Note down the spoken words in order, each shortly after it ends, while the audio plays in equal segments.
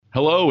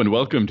Hello and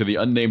welcome to the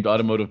Unnamed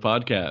Automotive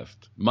Podcast.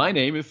 My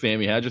name is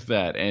Sammy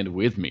Hajisat, and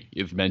with me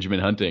is Benjamin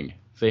Hunting.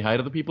 Say hi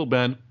to the people,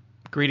 Ben.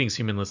 Greetings,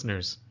 human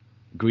listeners.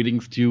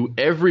 Greetings to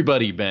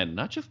everybody, Ben,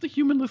 not just the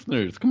human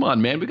listeners. Come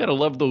on, man, we gotta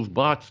love those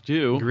bots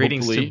too.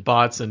 Greetings hopefully. to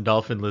bots and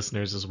dolphin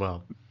listeners as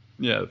well.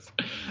 Yes.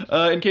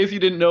 In case you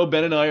didn't know,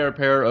 Ben and I are a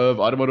pair of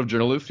automotive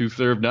journalists who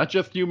serve not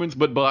just humans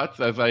but bots,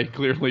 as I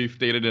clearly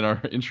stated in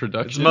our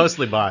introduction. It's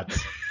mostly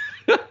bots.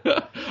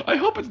 I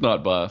hope it's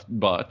not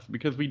bots,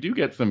 because we do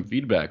get some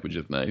feedback, which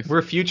is nice.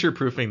 We're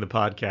future-proofing the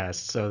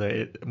podcast so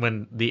that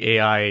when the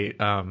AI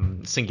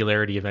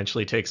singularity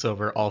eventually takes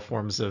over all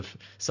forms of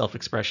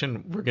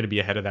self-expression, we're going to be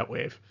ahead of that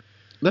wave.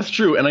 That's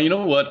true. And you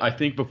know what? I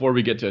think before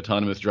we get to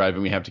autonomous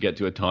driving, we have to get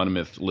to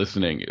autonomous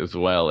listening as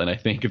well. And I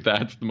think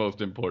that's the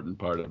most important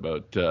part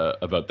about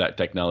that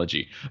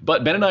technology.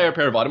 But Ben and I are a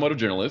pair of automotive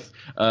journalists.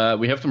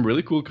 We have some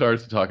really cool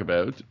cars to talk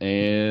about.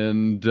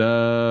 And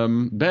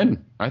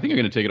Ben, I think I'm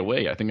going to take it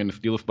away. I think I'm going to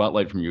steal a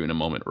spotlight from you in a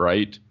moment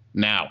right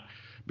now.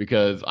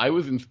 Because I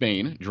was in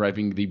Spain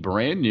driving the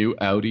brand new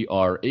Audi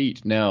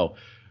R8. Now,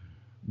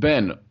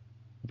 Ben,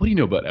 what do you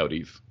know about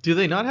Audis? Do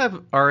they not have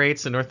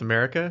R8s in North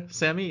America,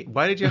 Sammy?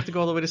 Why did you have to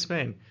go all the way to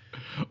Spain?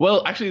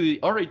 Well, actually, the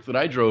R8s that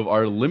I drove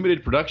are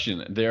limited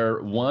production.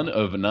 They're one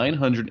of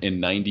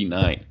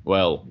 999.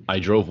 Well, I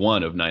drove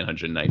one of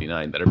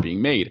 999 that are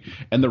being made.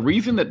 And the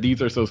reason that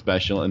these are so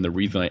special, and the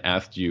reason I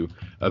asked you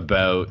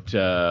about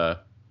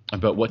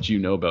what you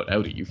know about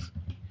Audis,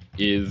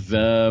 is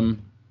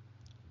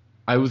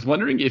I was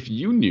wondering if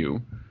you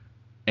knew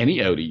any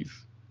Audis,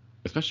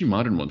 especially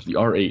modern ones, the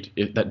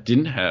R8, that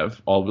didn't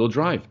have all-wheel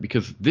drive,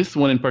 because this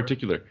one in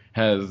particular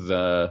has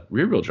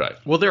rear-wheel drive.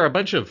 Well, there are a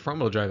bunch of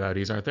front-wheel drive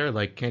Audis, aren't there?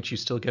 Like, can't you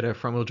still get a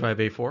front-wheel drive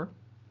A4?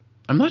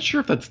 I'm not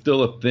sure if that's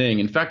still a thing.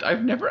 In fact,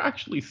 I've never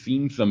actually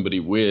seen somebody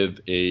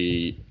with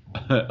a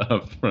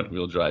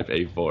front-wheel drive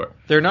A4.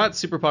 They're not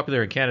super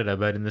popular in Canada,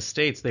 but in the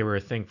States they were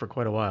a thing for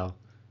quite a while.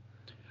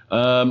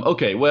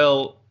 Okay,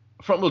 well,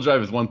 front-wheel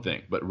drive is one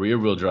thing, but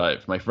rear-wheel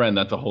drive, my friend,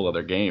 that's a whole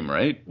other game,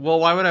 right? Well,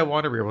 why would I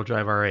want a rear-wheel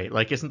drive R8?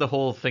 Like, isn't the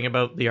whole thing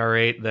about the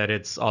R8 that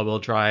it's all-wheel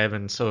drive,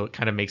 and so it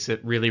kind of makes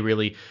it really,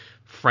 really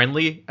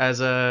friendly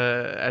as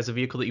a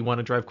vehicle that you want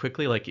to drive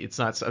quickly? Like, it's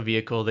not a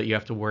vehicle that you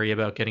have to worry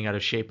about getting out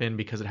of shape in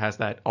because it has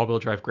that all-wheel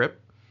drive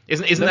grip.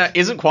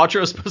 Isn't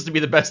Quattro supposed to be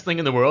the best thing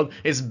in the world?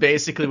 Is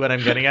basically what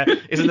I'm getting at.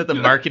 Isn't that the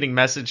marketing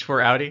message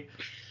for Audi?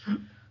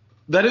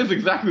 That is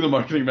exactly the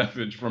marketing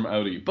message from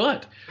Audi.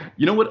 But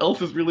you know what else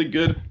is really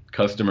good?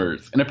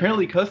 Customers. And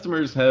apparently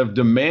customers have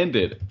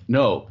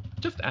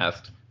just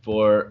asked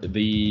for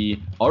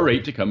the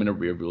R8 to come in a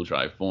rear-wheel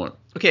drive form.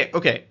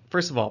 Okay.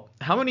 First of all,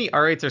 how many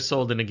R8s are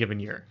sold in a given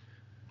year?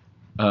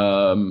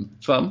 Some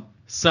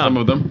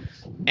of them.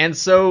 And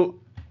so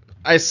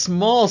a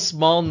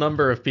small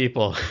number of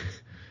people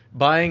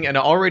buying an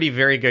already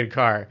very good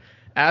car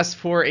asked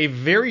for a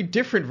very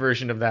different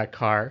version of that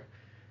car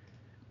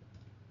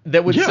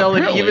that would sell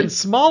in even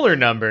smaller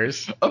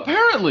numbers.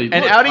 Apparently.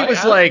 And look, Audi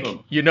was like,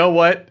 them. You know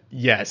what?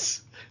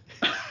 Yes.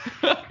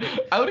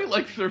 Audi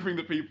likes serving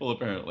the people,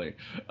 apparently.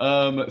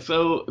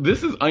 So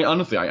this is, I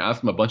asked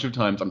them a bunch of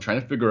times. I'm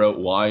trying to figure out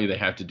why they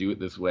have to do it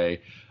this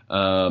way.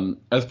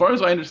 As far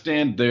as I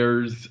understand,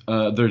 there's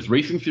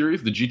racing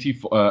series. The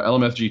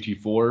LMS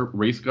GT4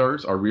 race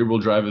cars are rear-wheel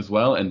drive as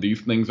well, and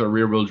these things are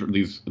rear-wheel.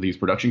 These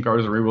production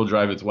cars are rear-wheel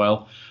drive as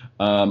well.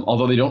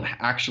 Although they don't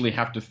actually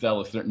have to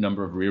sell a certain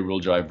number of rear-wheel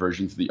drive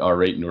versions of the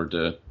R8 in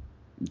order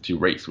to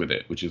race with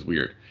it, which is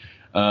weird.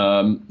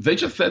 They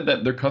just said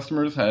that their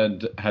customers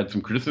had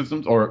some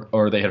criticisms,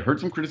 or they had heard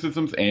some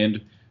criticisms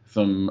and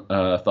some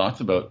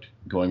thoughts about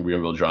going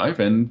rear-wheel drive,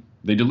 and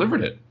they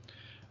delivered it.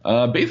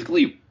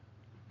 Basically,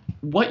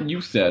 what you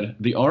said,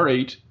 the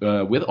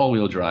R8 with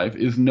all-wheel drive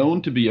is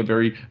known to be a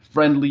very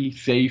friendly,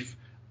 safe,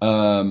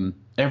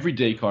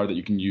 everyday car that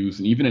you can use,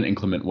 and even in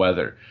inclement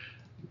weather.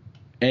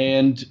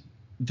 And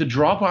the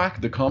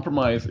drawback, the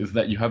compromise, is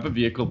that you have a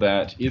vehicle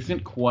that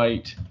isn't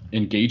quite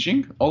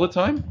engaging all the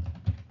time.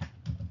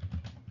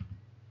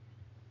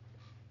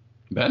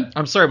 Ben?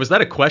 I'm sorry, was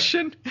that a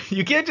question?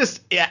 You can't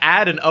just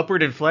add an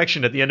upward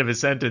inflection at the end of a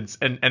sentence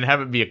and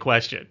have it be a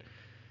question.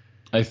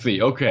 I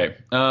see. Okay.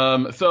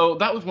 So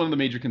that was one of the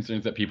major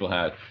concerns that people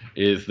had,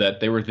 is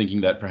that they were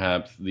thinking that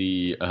perhaps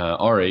the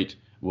R8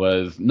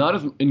 was not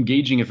as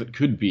engaging as it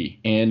could be.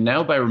 And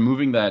now by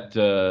removing that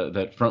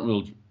front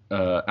wheel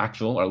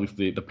axle, or at least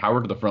the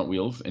power to the front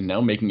wheels, and now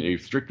making it a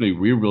strictly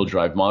rear-wheel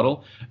drive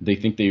model, they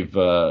think they've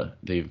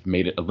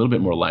made it a little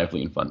bit more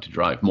lively and fun to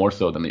drive, more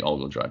so than the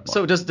all-wheel drive model.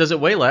 So does it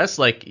weigh less?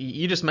 Like,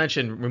 you just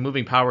mentioned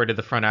removing power to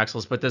the front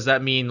axles, but does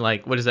that mean,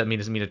 like, what does that mean?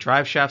 Does it mean the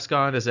drive shaft's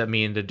gone? Does that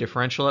mean the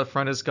differential up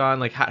front is gone?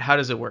 Like, how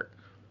does it work?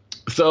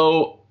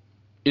 So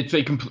it's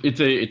a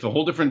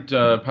whole different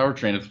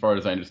powertrain as far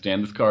as I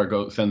understand. This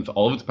car sends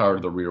all of its power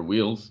to the rear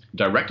wheels,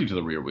 directly to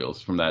the rear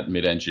wheels from that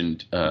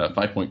mid-engined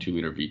 5.2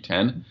 liter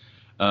V10.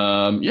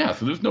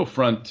 So there's no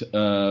front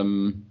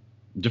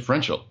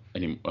differential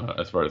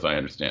as far as I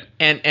understand.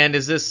 And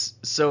is this,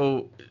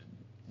 so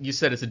you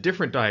said it's a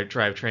different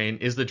drivetrain.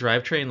 Is the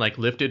drivetrain like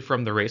lifted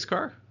from the race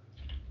car?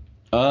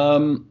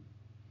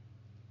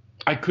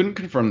 I couldn't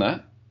confirm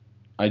that.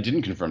 I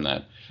didn't confirm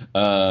that.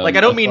 Like,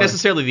 I don't mean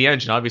necessarily the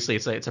engine. Obviously,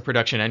 it's a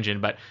production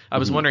engine, but I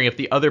was wondering if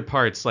the other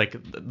parts, like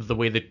the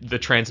way the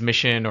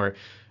transmission or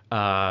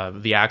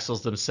the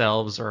axles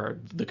themselves or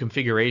the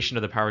configuration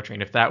of the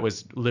powertrain, if that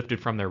was lifted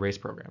from their race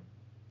program.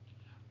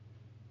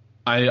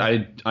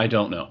 I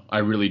don't know. I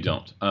really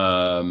don't.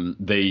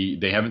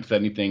 They haven't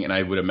said anything, and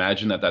I would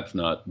imagine that that's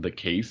not the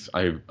case.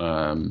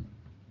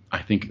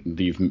 I think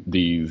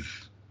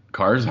these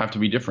cars have to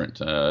be different.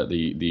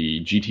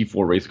 The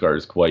GT4 race car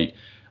is quite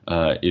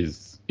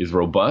is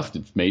robust.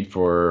 It's made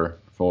for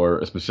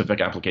a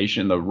specific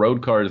application. The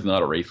road car is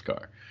not a race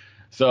car.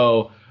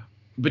 So,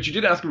 but you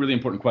did ask a really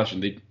important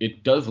question.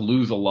 It does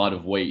lose a lot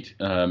of weight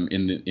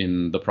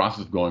in the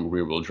process of going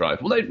rear wheel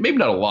drive. Well, maybe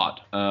not a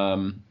lot.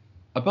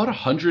 About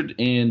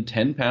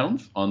 110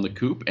 pounds on the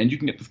coupe, and you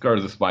can get this car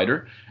as a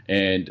Spider,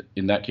 and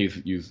in that case,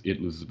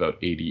 it loses about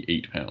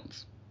 88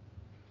 pounds.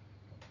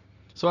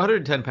 So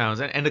 110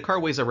 pounds, and the car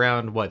weighs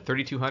around, what,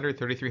 3,200,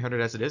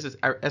 3,300 as it is?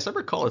 As I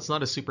recall, it's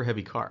not a super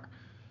heavy car.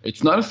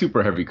 It's not a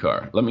super heavy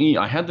car.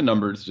 I had the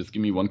numbers. Just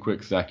give me one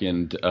quick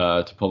second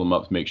to pull them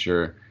up to make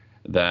sure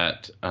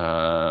that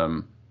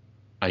I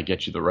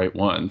get you the right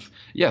ones.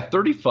 Yeah,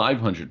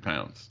 3,500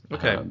 pounds.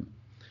 Okay.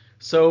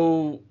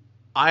 So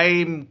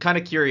I'm kind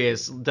of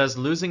curious, does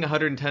losing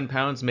 110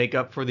 pounds make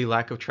up for the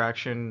lack of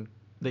traction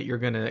that you're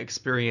going to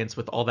experience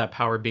with all that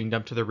power being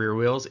dumped to the rear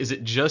wheels? Is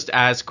it just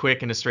as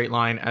quick in a straight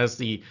line as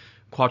the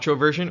Quattro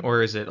version,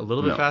 or is it a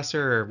little bit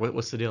faster, or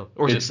what's the deal?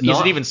 Or is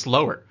it even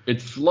slower?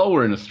 It's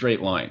slower in a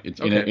straight line. It's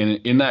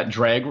in that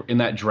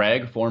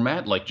drag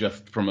format, like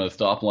just from a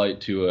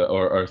stoplight to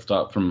or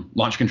stop from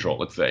launch control,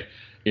 let's say.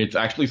 It's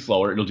actually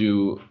slower. It'll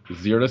do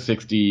 0 to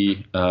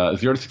 62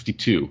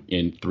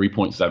 in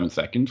 3.7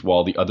 seconds,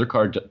 while the other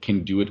car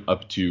can do it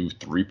up to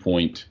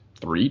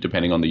 3.3,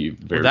 depending on the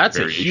variation. That's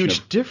a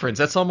huge difference.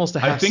 That's almost a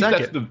half second.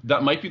 I think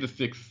that might be the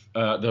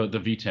the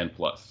V10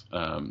 Plus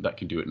that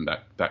can do it in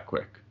that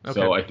quick. Okay.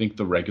 So I think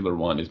the regular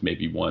one is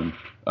maybe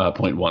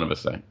 1.1 of a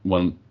second,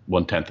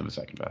 1/10 of a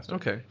second faster.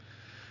 Okay.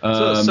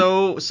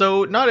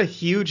 So not a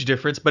huge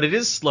difference, but it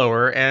is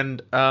slower,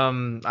 and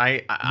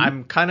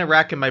I'm kind of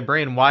racking my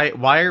brain.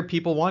 Why are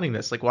people wanting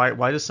this? Like,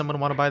 why does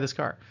someone want to buy this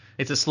car?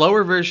 It's a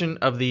slower version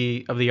of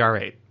the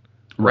R8,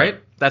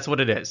 right? That's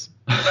what it is.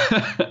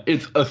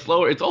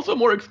 It's also a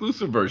more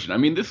exclusive version. I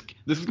mean, this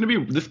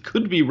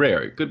could be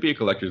rare. It could be a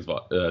collector's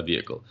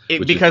vehicle.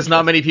 Because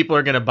not many people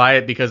are going to buy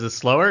it because it's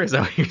slower? Is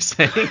that what you're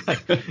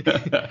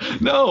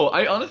saying? No,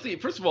 I honestly,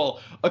 first of all,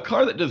 a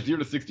car that does 0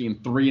 to 60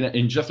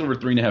 in just over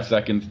 3.5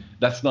 seconds,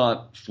 that's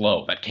not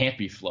slow. That can't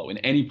be slow in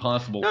any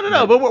possible.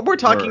 No. But we're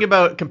talking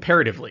about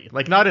comparatively,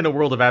 like not in a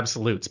world of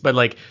absolutes, but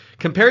like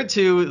compared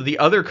to the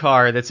other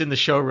car that's in the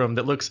showroom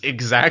that looks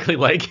exactly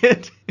like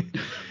it.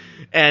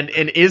 And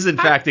is in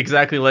fact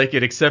exactly like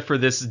it, except for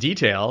this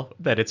detail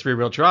that it's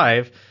rear-wheel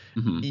drive.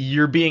 Mm-hmm.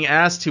 You're being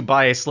asked to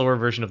buy a slower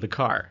version of the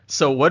car.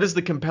 So what is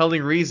the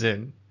compelling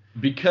reason?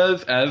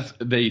 Because here's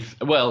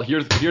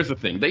the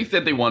thing. They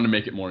said they wanted to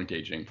make it more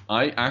engaging.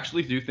 I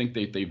actually do think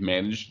they've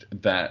managed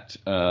that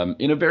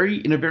in a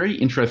very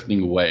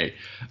interesting way.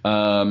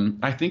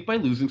 I think by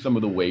losing some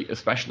of the weight,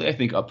 especially I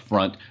think up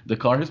front, the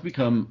car has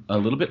become a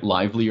little bit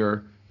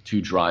livelier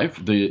to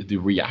drive. The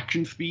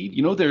reaction speed,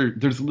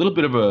 there's a little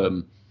bit of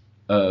a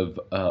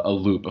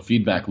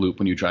feedback loop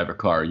when you drive a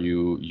car.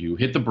 You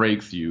hit the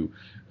brakes, you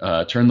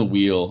turn the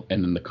wheel,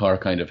 and then the car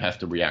kind of has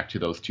to react to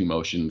those two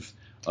motions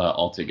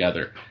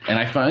altogether. And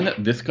I find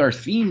that this car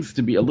seems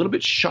to be a little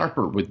bit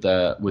sharper with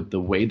the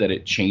way that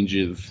it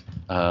changes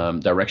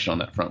direction on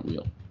that front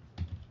wheel.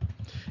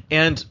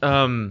 And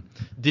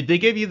did they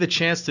give you the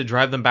chance to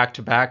drive them back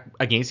to back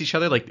against each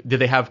other? Like, did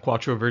they have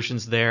Quattro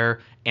versions there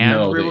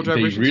and rear-wheel drive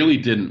versions? No, they really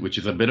didn't, which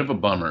is a bit of a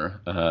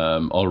bummer.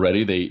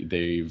 Already,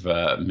 they've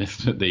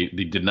missed it. They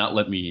did not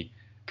let me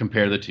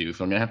compare the two,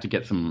 so I'm gonna have to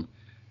get some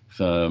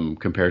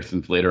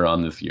comparisons later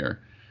on this year.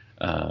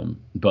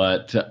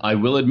 But I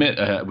will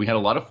admit we had a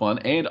lot of fun,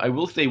 and I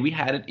will say we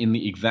had it in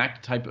the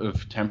exact type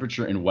of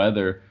temperature and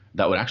weather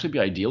that would actually be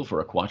ideal for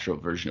a Quattro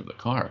version of the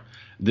car.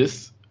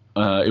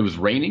 It was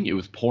raining, it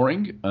was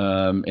pouring,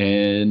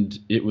 and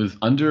it was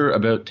under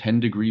about 10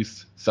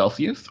 degrees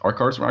Celsius. Our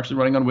cars were actually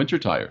running on winter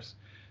tires,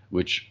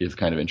 which is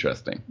kind of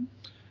interesting.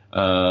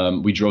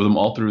 We drove them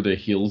all through the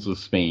hills of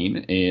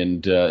Spain,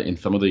 and in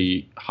some of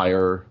the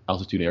higher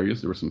altitude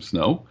areas, there was some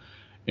snow.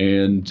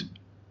 And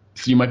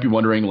so you might be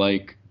wondering,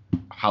 like,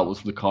 how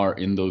was the car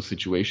in those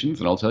situations?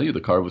 And I'll tell you, the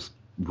car was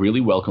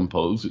really well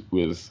composed. It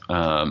was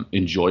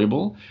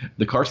enjoyable.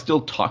 The car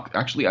still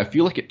actually, I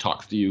feel like it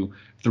talks to you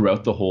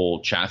throughout the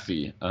whole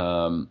chassis.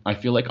 I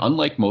feel like,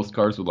 unlike most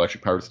cars with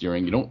electric powered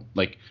steering, you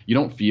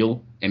don't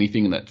feel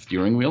anything in that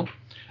steering wheel.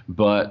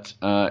 But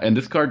and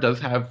this car does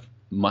have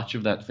much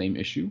of that same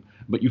issue,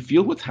 but you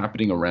feel what's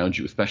happening around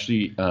you,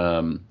 especially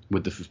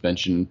with the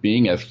suspension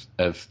being as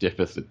stiff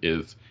as it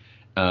is.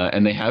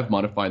 And they have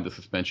modified the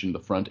suspension, the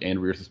front and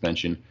rear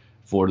suspension,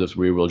 for this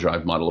rear-wheel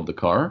drive model of the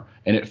car,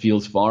 and it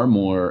feels far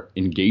more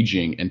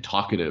engaging and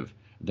talkative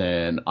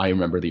than I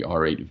remember the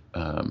R8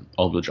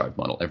 all-wheel drive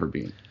model ever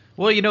being.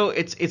 Well,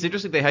 it's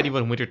interesting they had you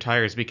on winter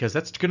tires because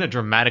that's going to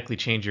dramatically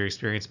change your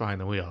experience behind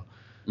the wheel.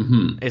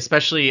 Hmm.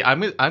 Especially,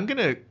 I'm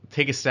gonna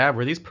take a stab.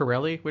 Were these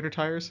Pirelli winter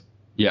tires?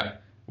 Yeah.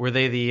 Were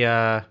they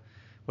the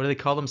what do they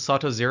call them?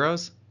 Sato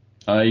Zeros?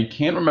 I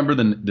can't remember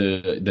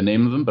the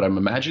name of them, but I'm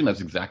imagining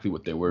that's exactly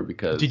what they were Did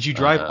because you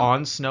drive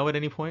on snow at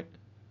any point?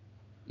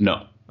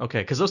 no.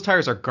 Okay, because those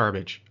tires are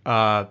garbage.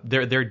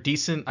 They're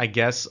decent, I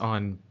guess,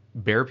 on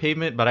bare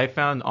pavement, but I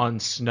found on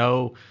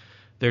snow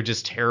they're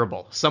just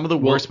terrible. Some of the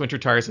Well, worst winter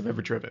tires I've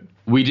ever driven.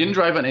 we didn't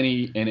drive on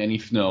any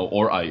snow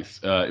or ice.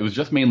 It was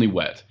just mainly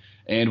wet,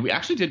 and we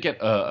actually did get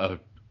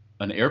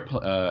an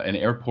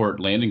airport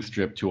landing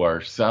strip to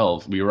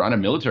ourselves. We were on a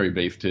military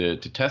base to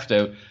test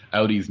out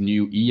Audi's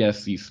new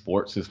ESC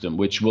Sport system,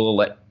 which will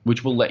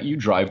let you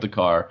drive the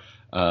car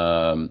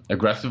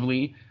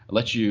aggressively,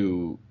 let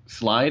you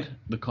slide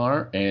the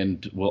car,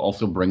 and will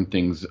also bring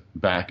things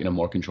back in a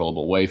more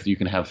controllable way. So you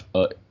can have,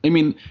 I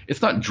mean,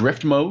 it's not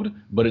drift mode,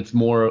 but it's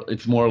more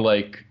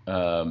like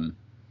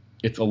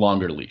it's a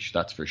longer leash.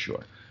 That's for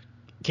sure.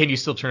 Can you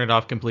still turn it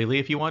off completely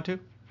if you want to?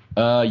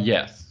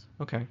 Yes.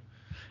 Okay.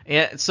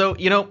 And so,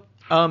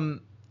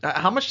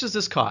 how much does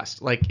this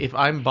cost? Like, if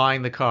I'm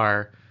buying the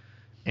car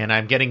and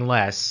I'm getting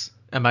less,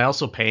 am I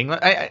also paying?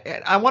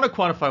 I want to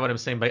quantify what I'm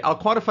saying I'll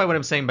quantify what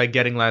I'm saying by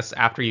getting less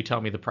after you tell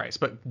me the price.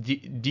 But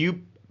do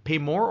you pay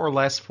more or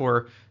less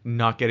for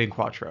not getting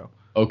Quattro?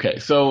 Okay,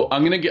 so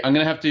I'm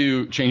gonna have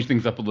to change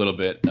things up a little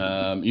bit.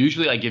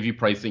 Usually, I give you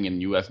pricing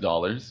in U.S.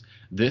 dollars.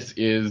 This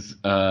event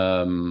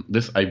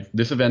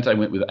I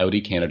went with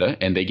Audi Canada,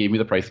 and they gave me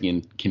the pricing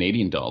in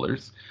Canadian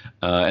dollars,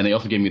 and they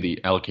also gave me the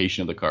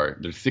allocation of the car.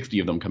 There's 60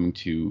 of them coming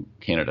to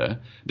Canada.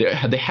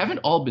 They haven't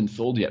all been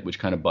sold yet, which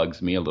kind of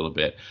bugs me a little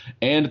bit.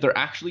 And they're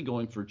actually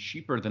going for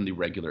cheaper than the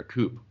regular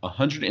coupe,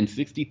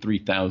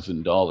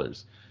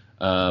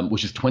 $163,000,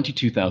 which is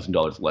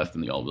 $22,000 less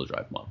than the all-wheel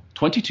drive model.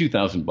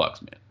 $22,000,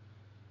 man.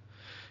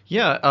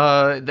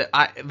 Yeah,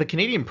 the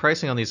Canadian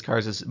pricing on these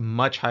cars is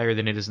much higher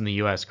than it is in the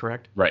U.S.,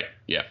 correct? Right.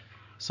 Yeah.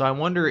 So I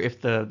wonder if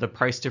the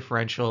price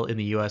differential in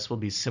the U.S. will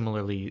be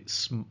similarly.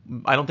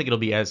 I don't think it'll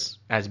be as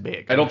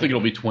big. I don't think it'll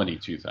be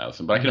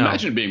 22,000, but I can No.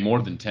 imagine it being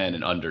more than 10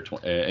 and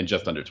and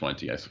just under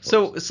 20, I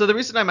suppose. So the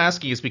reason I'm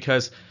asking is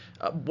because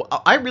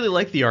I really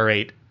like the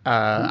R8.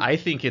 I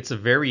think it's a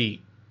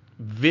very,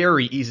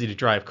 very easy to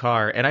drive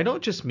car, and I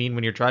don't just mean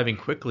when you're driving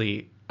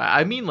quickly.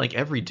 I mean like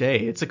every day.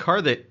 It's a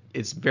car that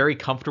is very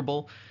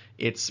comfortable.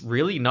 It's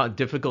really not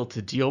difficult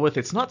to deal with.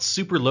 It's not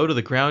super low to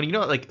the ground.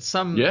 Like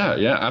some.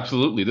 Yeah,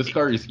 absolutely. This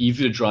car is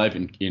easy to drive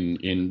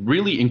in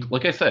really,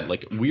 like I said,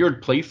 like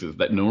weird places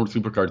that normal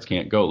supercars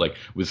can't go, like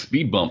with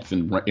speed bumps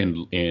and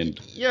parking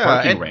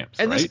ramps.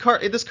 And right?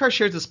 this car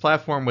shares this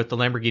platform with the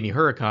Lamborghini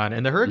Huracan,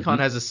 and the Huracan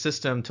has a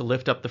system to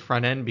lift up the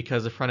front end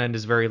because the front end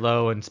is very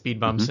low and speed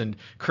bumps and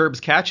curbs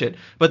catch it.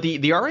 But the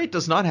R8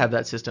 does not have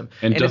that system,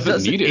 And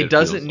doesn't need it, It it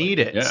doesn't feels need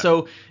like. it. Yeah.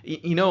 So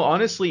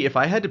honestly, if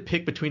I had to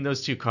pick between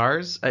those two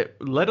cars,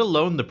 let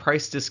alone the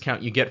price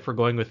discount you get for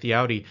going with the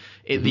Audi,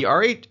 the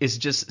R8 is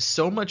just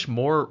so much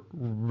more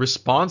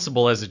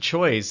responsible as a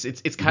choice.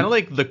 It's kind of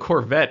like the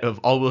Corvette of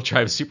all-wheel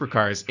drive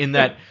supercars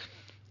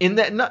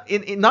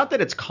not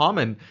that it's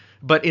common,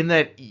 but in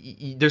that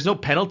there's no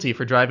penalty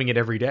for driving it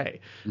every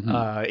day.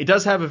 It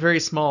does have a very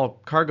small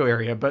cargo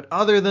area, but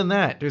other than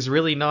that, there's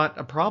really not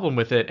a problem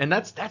with it, and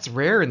that's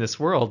rare in this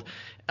world.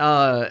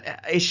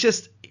 It's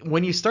just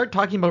when you start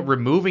talking about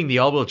removing the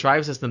all-wheel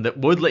drive system that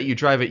would let you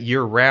drive it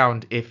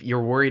year-round if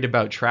you're worried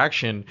about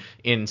traction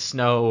in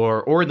snow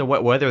or in the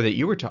wet weather that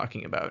you were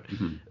talking about,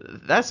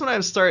 that's when I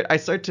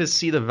start to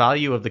see the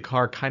value of the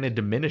car kind of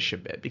diminish a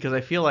bit, because I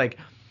feel like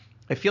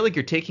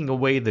you're taking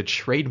away the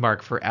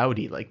trademark for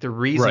Audi, like the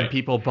reason Right.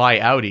 people buy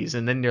Audis.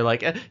 And then you're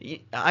like,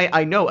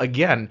 I know,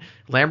 again,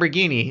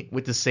 Lamborghini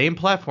with the same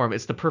platform,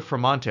 it's the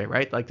Performante,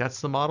 right? Like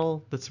that's the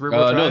model that's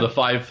rear-wheel No,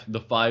 drive? the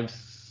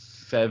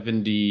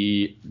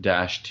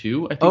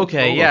 570-2, I think.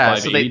 Okay, yeah.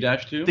 The So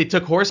 580-2. they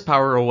took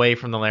horsepower away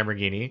from the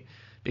Lamborghini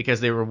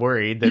because they were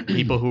worried that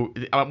people who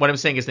what I'm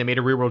saying is they made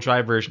a rear-wheel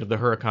drive version of the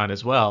Huracan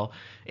as well.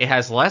 It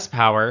has less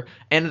power,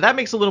 and that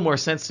makes a little more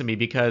sense to me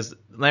because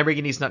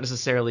Lamborghini is not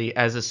necessarily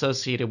as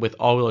associated with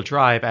all-wheel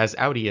drive as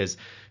Audi is.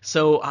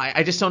 So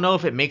I just don't know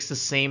if it makes the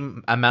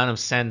same amount of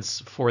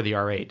sense for the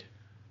R8.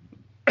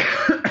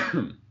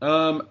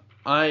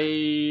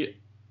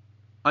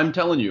 I'm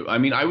telling you. I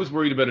mean, I was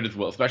worried about it as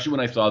well, especially when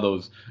I saw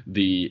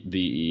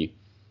the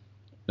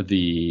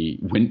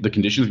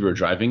conditions we were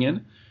driving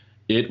in.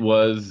 It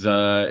was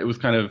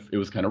kind of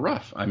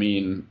rough. I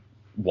mean,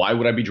 why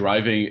would I be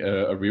driving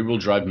a rear-wheel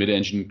drive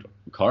mid-engine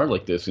car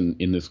like this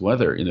in this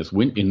weather, in this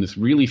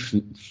really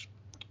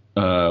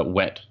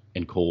wet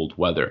and cold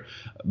weather?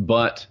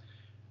 But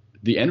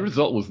the end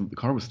result was that the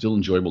car was still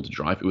enjoyable to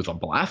drive. It was a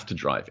blast to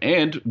drive,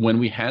 and when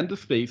we had the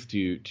space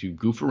to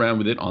goof around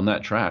with it on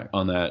that track,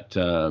 on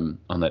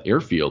that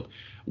airfield,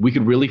 we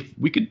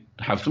could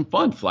have some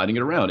fun sliding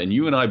it around. And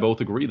you and I both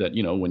agree that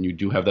when you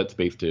do have that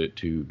space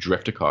to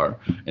drift a car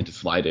and to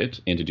slide it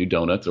and to do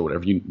donuts or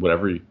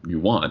whatever you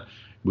want,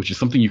 which is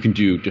something you can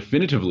do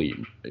definitively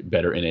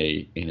better in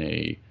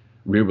a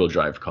rear-wheel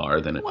drive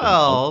car than an all-wheel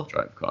Well,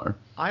 drive car.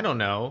 I don't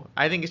know.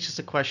 I think it's just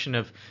a question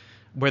of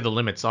where the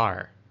limits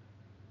are.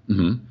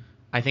 Hmm.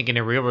 I think in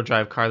a rear-wheel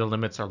drive car, the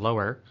limits are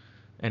lower,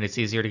 and it's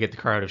easier to get the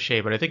car out of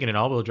shape. But I think in an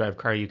all-wheel drive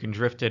car, you can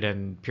drift it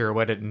and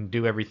pirouette it and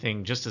do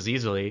everything just as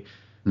easily.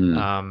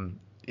 Mm.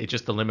 It's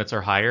just the limits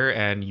are higher,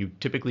 and you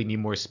typically need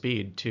more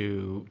speed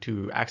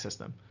to access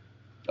them.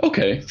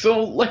 Okay, so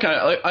like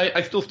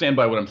I still stand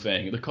by what I'm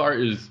saying. The car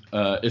is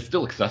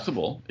still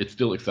accessible. It's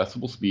still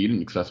accessible speed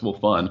and accessible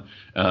fun,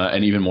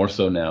 and even more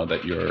so now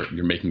that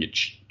you're making it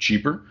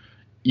cheaper,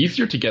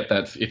 easier to get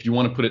that. If you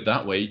want to put it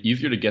that way,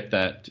 easier to get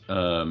that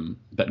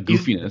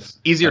goofiness.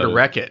 Easier out to of-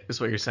 wreck it is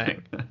what you're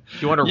saying.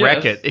 If you want to Yes.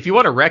 wreck it, if you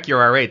want to wreck your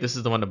R8, this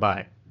is the one to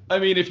buy. I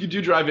mean, if you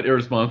do drive it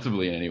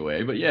irresponsibly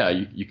anyway, but yeah,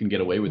 you can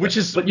get away with Which that.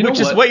 is But you know which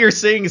is what you're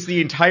saying is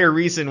the entire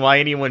reason why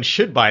anyone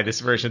should buy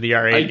this version of the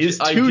R8 is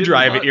I to did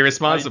drive not- it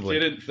irresponsibly. I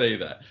didn't say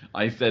that.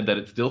 I said that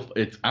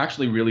it's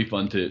actually really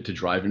fun to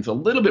drive, and it's a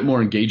little bit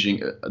more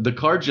engaging. The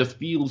car just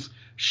feels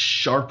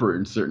sharper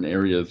in certain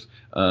areas,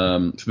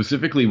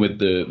 specifically with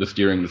the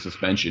steering, the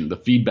suspension. The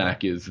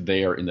feedback is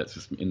there in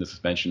the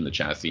suspension, the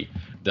chassis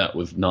that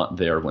was not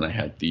there when I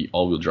had the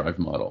all-wheel drive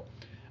model.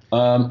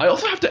 I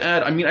also have to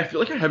add, I mean, I feel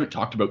like I haven't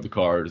talked about the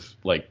car's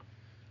like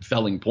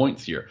selling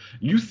points here.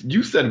 You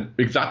said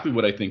exactly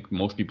what I think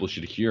most people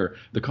should hear.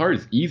 The car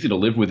is easy to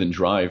live with and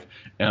drive.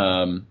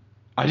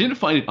 I didn't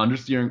find it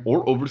understeering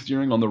or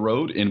oversteering on the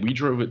road, and we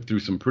drove it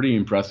through some pretty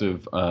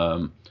impressive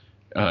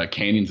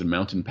canyons and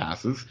mountain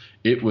passes.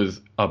 It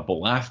was a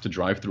blast to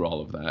drive through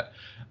all of that.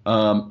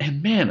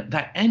 And man,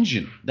 that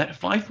engine, that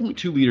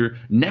 5.2 liter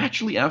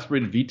naturally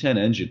aspirated V10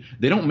 engine,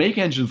 they don't make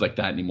engines like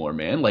that anymore,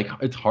 man. Like,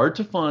 it's hard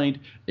to find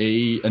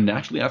a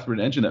naturally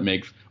aspirated engine that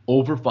makes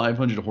over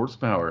 500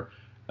 horsepower.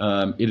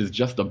 It is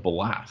just a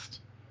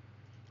blast.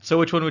 So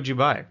which one would you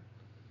buy?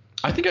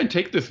 I think I'd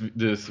take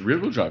this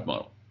rear-wheel drive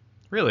model.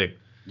 Really?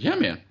 Yeah,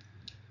 man.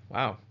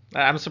 Wow.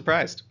 I'm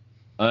surprised.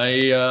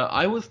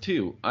 I was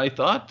too. I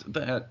thought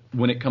that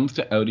when it comes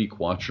to Audi,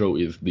 Quattro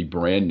is the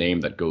brand name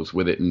that goes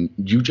with it, and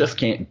you just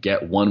can't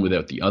get one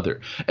without the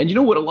other. And you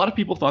know what? A lot of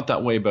people thought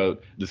that way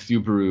about the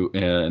Subaru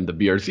and the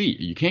BRZ.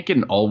 You can't get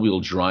an all-wheel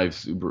drive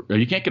Subaru, or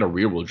you can't get a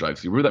rear-wheel drive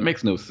Subaru. That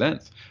makes no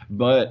sense.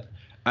 But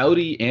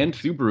Audi and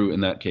Subaru,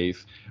 in that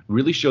case,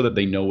 really show that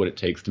they know what it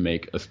takes to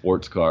make a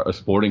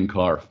sporting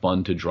car,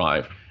 fun to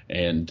drive.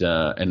 And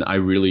I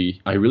really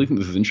think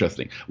this is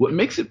interesting. What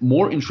makes it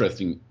more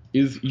interesting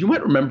is you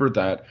might remember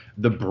that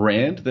the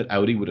brand that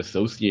Audi would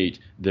associate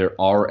their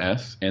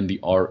RS and the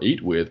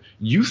R8 with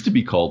used to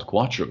be called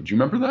Quattro. Do you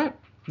remember that?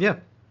 Yeah.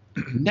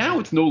 Now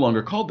it's no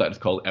longer called that. It's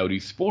called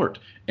Audi Sport.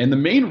 And the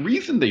main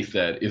reason they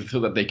said is so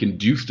that they can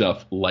do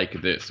stuff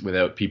like this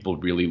without people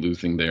really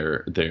losing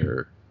their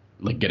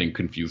like getting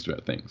confused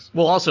about things.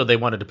 Well, also they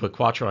wanted to put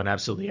Quattro on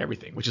absolutely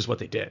everything, which is what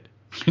they did.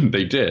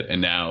 They did,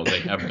 and now they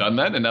have done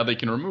that, and now they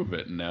can remove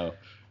it, and now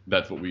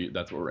that's what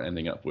we're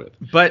ending up with.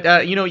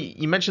 But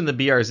you mentioned the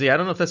BRZ. I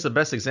don't know if that's the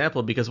best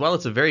example because while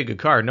it's a very good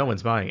car, no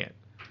one's buying it.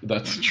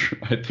 That's true.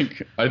 I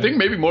think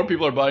maybe more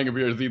people are buying a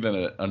BRZ than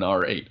an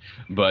R8,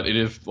 but it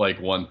is like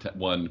one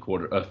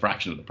quarter, a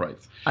fraction of the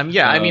price. I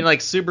mean, like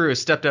Subaru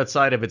stepped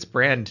outside of its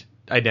brand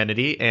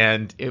identity,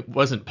 and it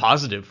wasn't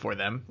positive for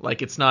them.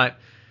 Like it's not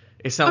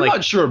I'm like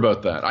not sure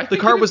about that. the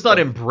car was not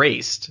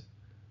embraced.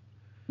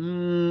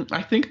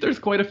 I think there's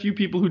quite a few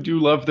people who do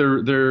love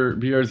their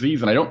BRZs,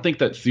 and I don't think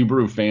that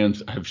Subaru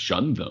fans have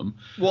shunned them.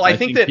 Well, I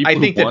think that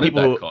people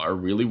who car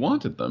really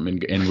wanted them,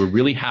 and were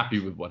really happy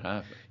with what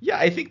happened. Yeah,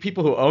 I think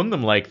people who own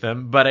them like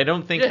them, but I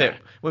don't think that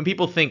when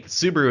people think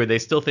Subaru, they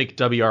still think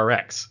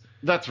WRX.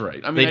 That's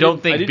right. I mean, they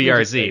don't think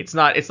BRZ. It's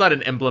not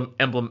an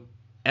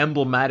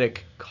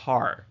emblematic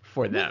car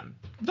for them.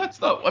 That's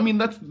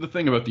the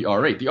thing about the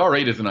R8. The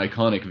R8 is an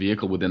iconic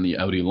vehicle within the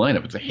Audi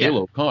lineup. It's a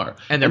halo car,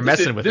 and they're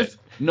messing with it.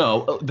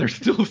 No, they're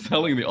still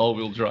selling the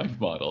all-wheel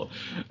drive model,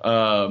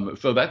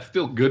 so that's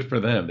still good for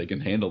them. They can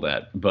handle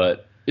that,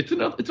 but it's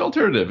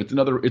alternative. It's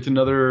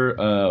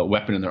another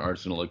weapon in their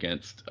arsenal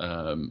against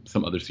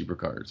some other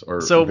supercars.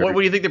 So, what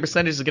do you think the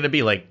percentage is going to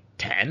be? Like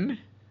 10?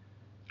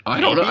 I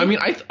don't know. I mean,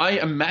 I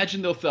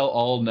imagine they'll sell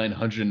all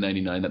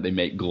 999 that they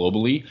make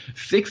globally.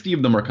 60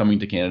 of them are coming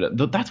to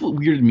Canada. That's what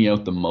weirded me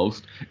out the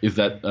most is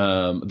that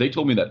they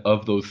told me that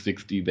of those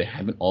 60, they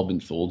haven't all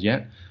been sold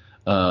yet.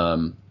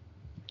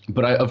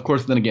 But of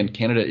course, then again,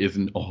 Canada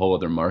isn't a whole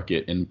other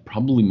market, and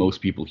probably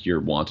most people here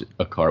want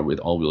a car with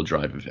all-wheel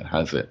drive if it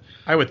has it.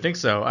 I would think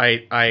so.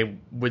 I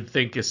would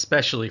think,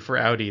 especially for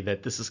Audi,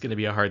 that this is going to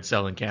be a hard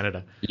sell in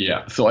Canada.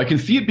 Yeah, so I can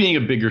see it being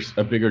a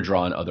bigger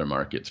draw in other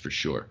markets for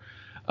sure.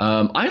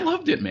 I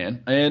loved it,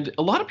 man. And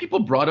a lot of people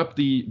brought up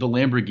the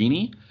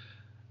Lamborghini.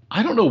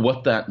 I don't know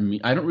what that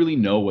means. I don't really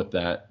know what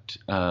that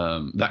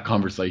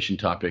conversation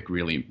topic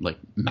really like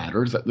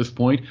matters at this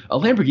point. A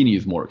Lamborghini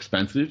is more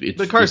expensive.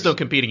 The cars don't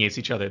compete against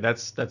each other.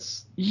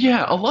 That's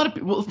yeah. A lot of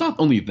people. Well, it's not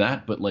only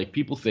that, but like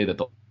people say that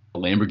the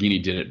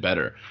Lamborghini did it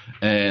better.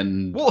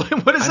 And well,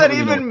 what does that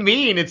even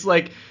mean? It's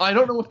like, I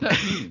don't know what that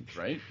means,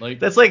 right? Like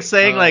that's like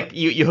saying like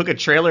you hook a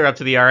trailer up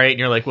to the R8 and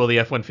you're like, well, the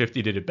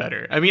F-150 did it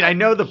better. I mean, I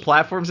know the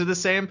platforms are the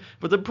same,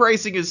 but the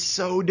pricing is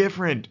so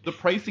different. The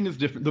pricing is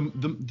different.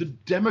 The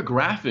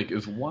demographic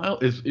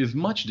is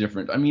much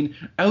different. I mean,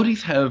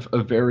 Audis have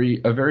a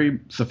very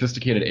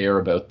sophisticated air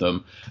about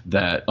them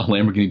that a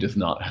Lamborghini does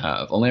not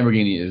have. A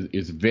Lamborghini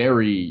is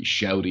very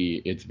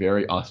shouty. It's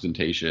very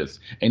ostentatious.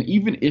 And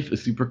even if a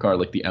supercar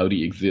like the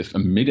Audi exists, a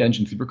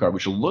mid-engine supercar,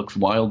 which looks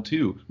wild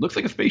too, looks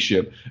like a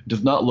spaceship,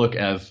 does not look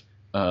as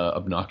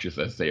obnoxious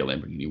as, say, a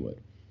Lamborghini would.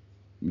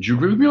 Would you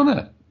agree with me on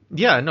that?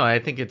 Yeah, no, I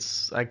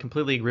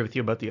completely agree with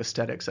you about the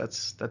aesthetics.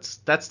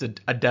 That's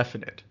a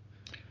definite.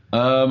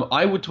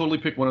 I would totally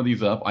pick one of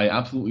these up. I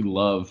absolutely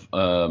love,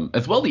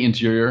 as well, the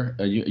interior.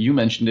 You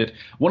mentioned it.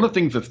 One of the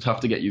things that's tough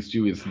to get used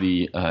to is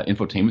the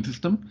infotainment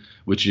system,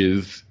 which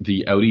is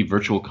the Audi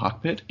virtual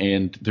cockpit,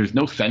 and there's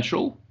no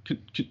central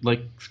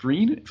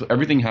screen, so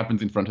everything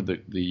happens in front of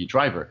the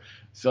driver.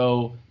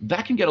 So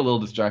that can get a little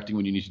distracting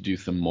when you need to do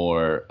some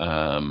more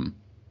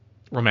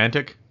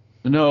romantic.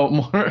 No,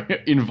 more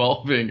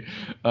involving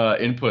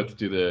inputs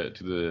to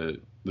the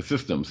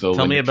system. So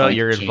tell me about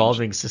your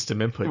involving system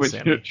inputs. When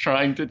Sammy. you're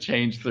trying to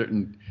change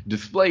certain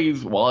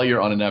displays while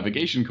you're on a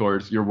navigation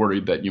course, you're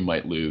worried that you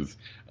might lose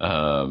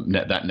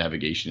that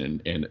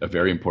navigation and a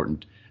very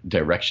important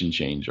direction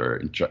change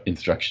or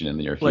instruction in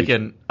the near future. Like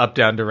an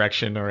up-down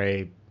direction or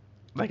a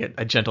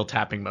gentle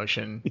tapping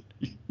motion.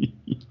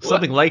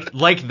 Something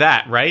like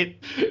that, right?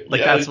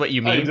 Like yeah, that's what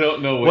you mean. I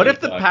don't know. What if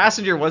the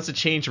passenger wants to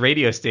change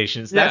radio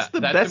stations? That's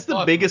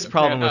the biggest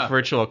problem with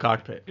virtual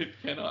cockpit. It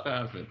cannot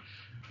happen.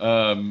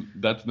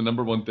 That's the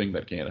number one thing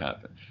that can't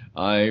happen.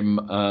 I'm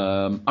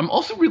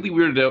also really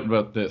weirded out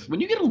about this. When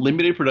you get a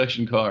limited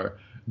production car,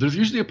 there's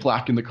usually a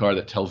plaque in the car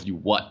that tells you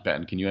what,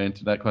 Ben? Can you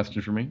answer that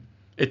question for me?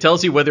 It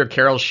tells you whether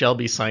Carroll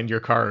Shelby signed your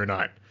car or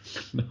not.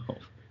 No.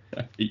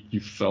 I hate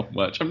you so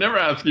much. I'm never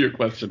asking you a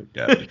question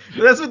again.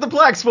 That's what the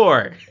plaque's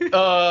for.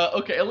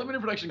 Okay, a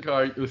limited production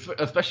car,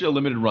 especially a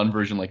limited run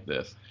version like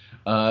this.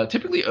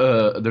 Typically,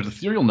 there's a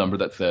serial number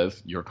that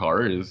says your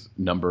car is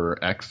number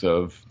X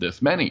of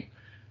this many.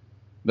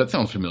 That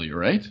sounds familiar,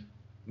 right?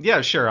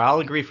 Yeah, sure.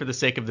 I'll agree for the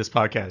sake of this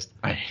podcast.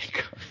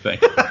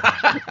 Thank you.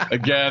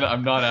 Again,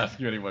 I'm not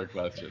asking you any more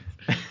questions.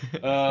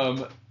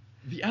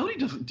 The Audi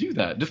doesn't do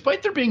that.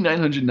 Despite there being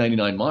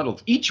 999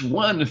 models, each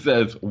one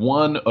says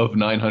one of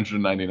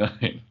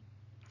 999.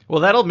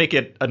 Well, that'll make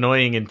it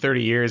annoying in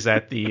 30 years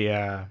at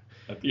the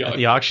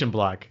auction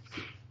block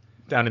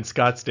down in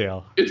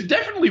Scottsdale. It's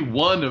definitely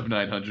one of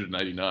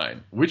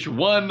 999. Which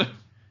one?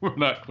 We're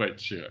not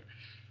quite sure.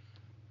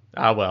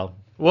 Ah, well.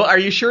 Well, are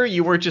you sure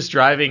you weren't just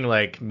driving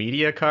like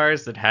media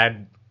cars that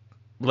had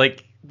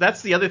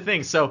that's the other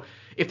thing. So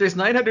if there's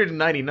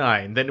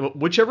 999, then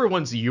whichever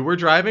ones you were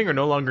driving are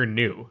no longer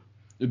new.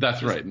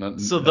 That's right.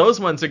 Those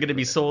ones are going to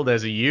be sold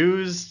as a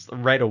used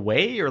right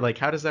away, or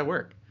how does that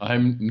work?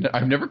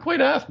 I've never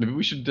quite asked. Maybe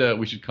we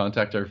should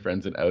contact our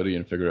friends at Audi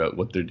and figure out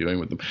what they're doing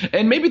with them.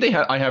 And maybe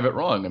I have it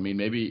wrong. I mean,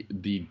 maybe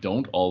they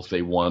don't all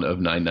say one of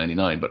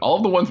 999, but all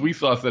of the ones we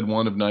saw said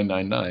one of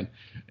 999,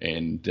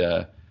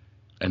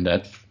 and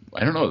that's,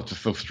 I don't know, it's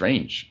just so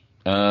strange.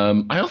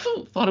 I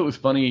also thought it was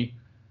funny,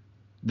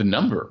 the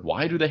number.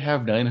 Why do they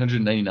have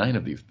 999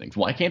 of these things?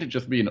 Why can't it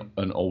just be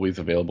an always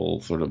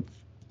available sort of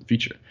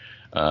feature?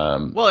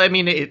 Well, I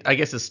mean, I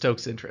guess it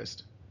stokes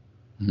interest.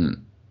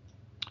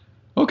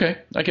 Okay,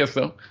 I guess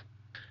so.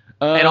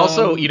 And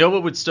also, you know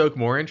what would stoke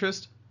more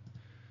interest?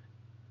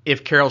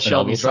 If Carroll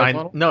Shelby signed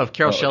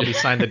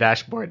the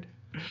dashboard.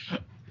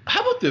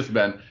 How about this,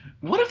 Ben?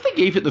 What if they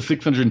gave it the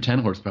 610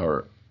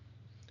 horsepower?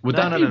 Would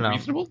that be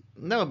reasonable?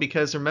 No,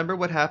 because remember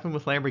what happened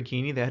with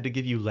Lamborghini? They had to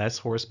give you less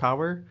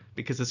horsepower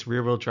because it's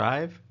rear-wheel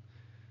drive.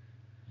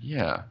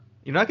 Yeah.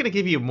 You're not going to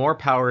give you more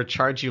power,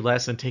 charge you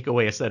less, and take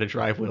away a set of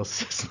drive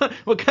wheels.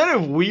 What kind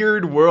of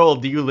weird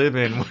world do you live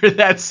in where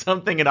that's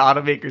something an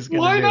automaker's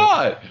going to do? Why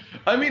not?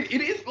 I mean,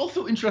 it is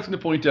also interesting to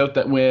point out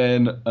that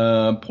when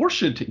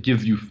Porsche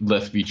gives you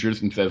less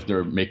features and says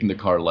they're making the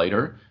car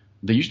lighter,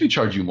 they usually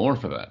charge you more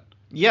for that.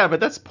 Yeah, but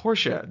that's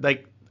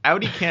Porsche.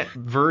 Audi can't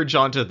verge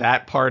onto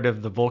that part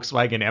of the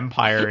Volkswagen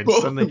empire and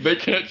something. They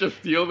can't just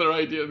steal their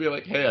idea and be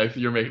like, "Hey, I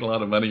see you're making a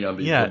lot of money on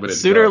these." Yeah,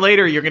 sooner or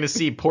later you're going to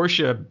see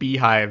Porsche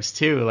beehives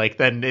too.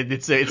 Then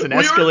it's an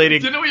escalating.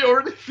 Didn't we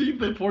already see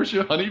the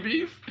Porsche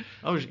honeybees?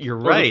 Oh, you're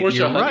right.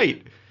 You're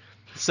right.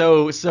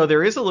 So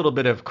there is a little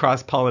bit of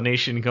cross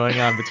pollination going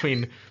on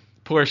between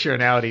Porsche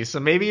and Audi. So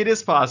maybe it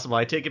is possible.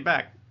 I take it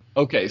back.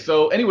 Okay,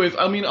 so anyways,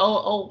 I mean,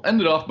 I'll end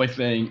it off by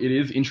saying it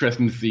is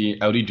interesting to see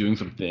Audi doing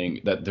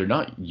something that they're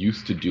not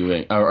used to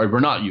doing, or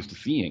we're not used to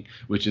seeing,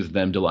 which is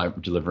them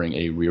delivering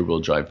a rear-wheel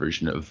drive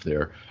version of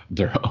their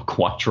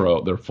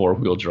Quattro, their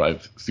four-wheel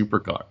drive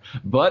supercar.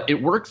 But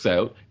it works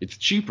out, it's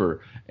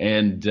cheaper,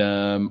 and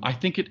I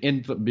think it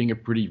ends up being a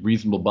pretty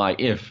reasonable buy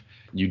if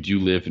you do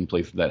live in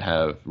places that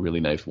have really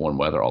nice warm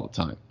weather all the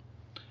time.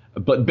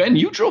 But Ben,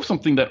 you drove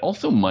something that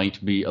also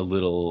might be a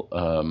little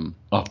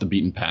off the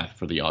beaten path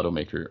for the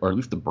automaker, or at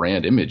least the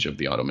brand image of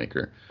the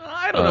automaker.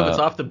 I don't know if it's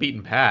off the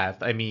beaten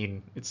path. I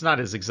mean, it's not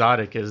as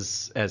exotic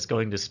as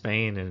going to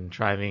Spain and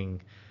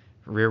driving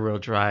rear-wheel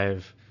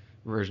drive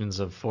versions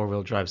of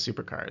four-wheel drive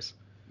supercars.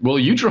 Well,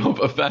 you drove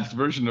a fast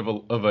version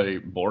of a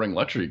boring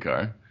luxury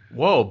car.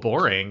 Whoa,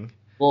 boring.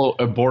 Well,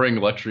 a boring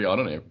luxury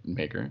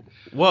automaker.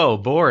 Whoa,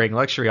 boring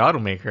luxury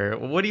automaker.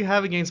 What do you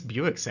have against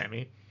Buick,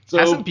 Sammy? So,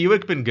 Hasn't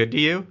Buick been good to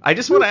you? I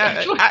just want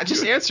to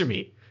just answer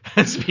me.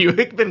 Has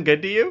Buick been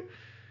good to you?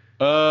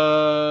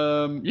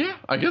 Yeah,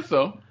 I guess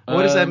so.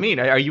 What does that mean?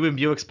 Are you in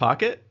Buick's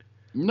pocket?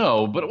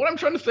 No, but what I'm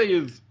trying to say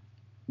is,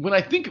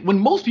 when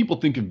most people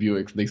think of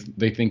Buicks,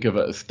 they think of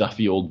a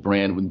stuffy old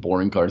brand with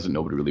boring cars that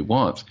nobody really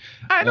wants.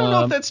 I don't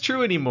know if that's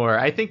true anymore.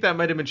 I think that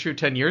might have been true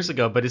 10 years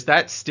ago, but is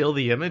that still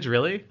the image,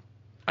 really?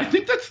 I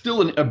think that's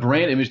still a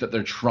brand image that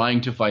they're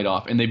trying to fight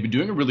off, and they've been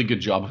doing a really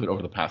good job of it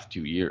over the past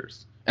 2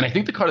 years. And I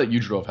think the car that you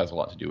drove has a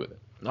lot to do with it.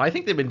 I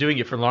think they've been doing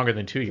it for longer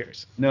than 2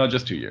 years. No,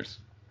 just 2 years.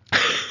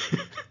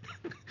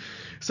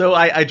 So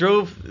I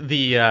drove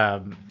the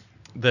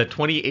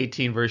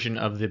 2018 version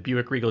of the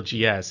Buick Regal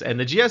GS, and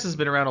the GS has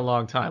been around a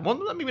long time.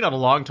 Well, maybe not a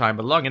long time,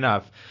 but long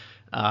enough.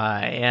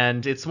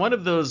 And it's one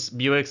of those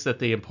Buicks that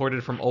they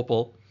imported from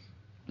Opel,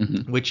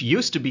 which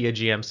used to be a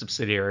GM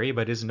subsidiary,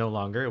 but is no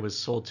longer. It was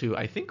sold to,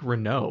 I think,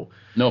 Renault.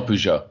 No,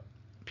 Peugeot.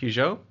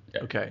 Peugeot?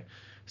 Yeah. Okay.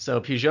 So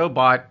Peugeot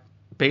bought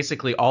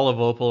basically all of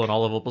Opel and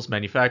all of Opel's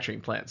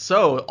manufacturing plants.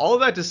 So all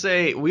of that to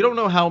say, we don't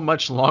know how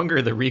much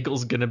longer the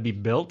Regal's going to be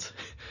built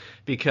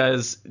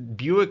because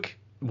Buick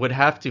would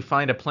have to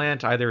find a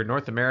plant either in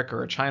North America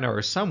or China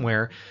or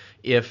somewhere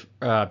if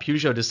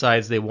Peugeot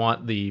decides they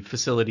want the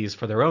facilities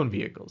for their own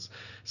vehicles.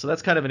 So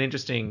that's kind of an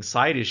interesting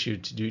side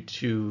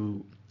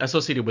issue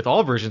associated with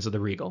all versions of the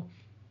Regal.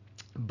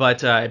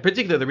 But in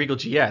particular, the Regal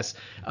GS,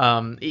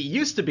 I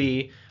used to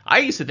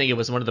think it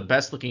was one of the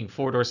best looking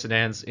four-door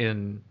sedans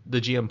in the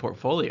GM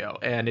portfolio.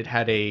 And it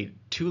had a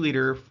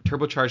 2-liter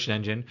turbocharged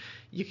engine.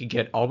 You could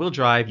get all-wheel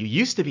drive. You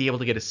used to be able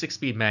to get a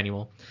 6-speed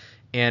manual.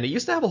 And it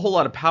used to have a whole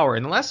lot of power.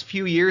 In the last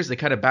few years, they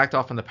kind of backed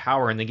off on the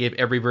power, and they gave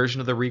every version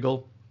of the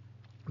Regal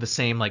the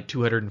same, like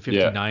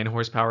 259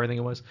 horsepower, I think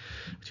it was,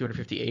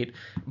 258.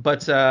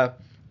 But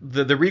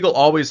the Regal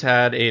always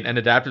had an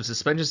adaptive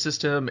suspension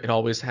system. It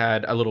always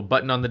had a little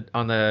button on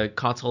the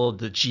console,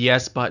 the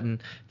GS button,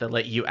 that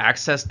let you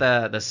access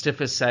the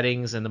stiffest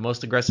settings and the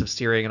most aggressive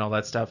steering and all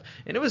that stuff.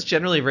 And it was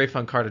generally a very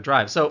fun car to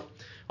drive. So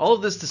all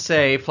of this to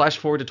say, flash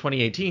forward to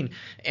 2018,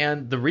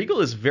 and the Regal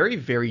is very,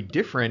 very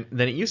different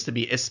than it used to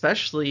be,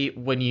 especially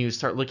when you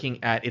start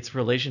looking at its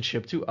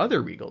relationship to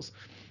other Regals.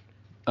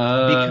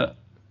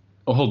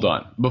 Hold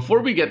on. Before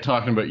we get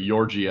talking about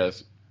your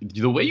GS,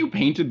 the way you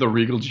painted the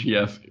Regal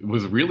GS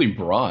was really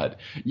broad.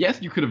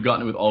 Yes, you could have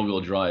gotten it with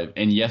all-wheel drive,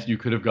 and yes, you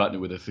could have gotten it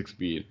with a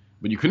 6-speed,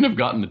 but you couldn't have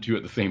gotten the two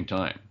at the same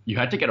time. You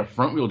had to get a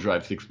front-wheel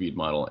drive 6-speed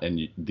model,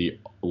 and the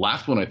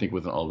last one I think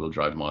was an all-wheel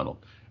drive model.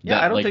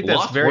 Yeah, I don't think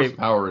that's very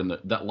horsepower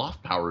that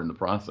lost power in the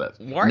process.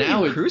 Why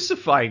are you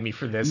crucifying me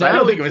for this? I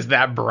don't think it was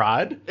that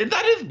broad.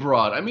 That is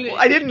broad. I mean,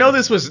 I didn't know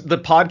this was the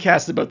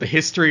podcast about the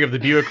history of the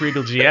Buick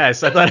Regal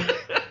GS. I thought.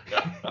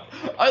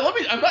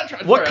 I'm not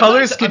trying. What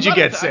colors could you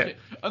get, Sam?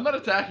 I'm not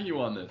attacking you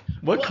on this.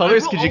 What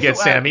colors could you get,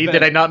 Sammy?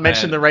 Did I not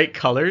mention the right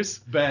colors?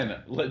 Ben,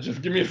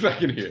 just give me a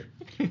second here.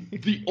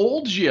 The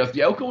old GS,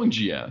 the outgoing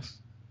GS,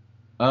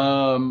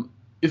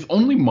 is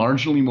only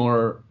marginally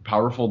more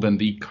powerful than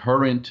the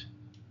current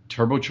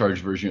turbocharged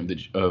version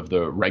of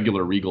the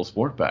regular Regal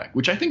Sportback,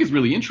 which I think is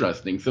really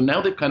interesting. So now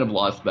they've kind of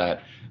lost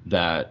that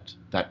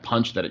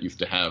punch that it used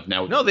to have.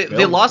 Now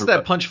they lost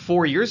that punch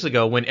 4 years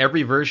ago when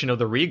every version of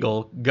the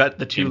Regal got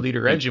the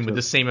 2-liter engine with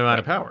the same amount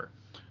of power.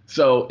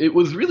 So it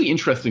was really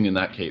interesting in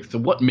that case. So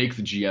what makes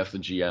a GS a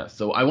GS?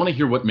 So I want to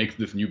hear what makes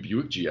this new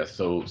Buick GS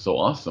so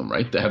awesome,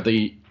 right? What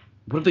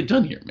have they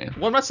done here, man?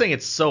 Well, I'm not saying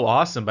it's so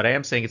awesome, but I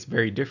am saying it's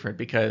very different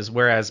because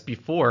whereas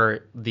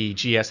before the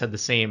GS had the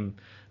same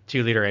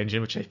 2-liter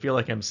engine, which I feel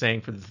like I'm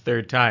saying for the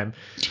third time,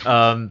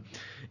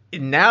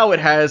 now it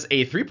has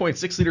a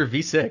 3.6-liter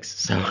V6.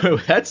 So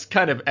that's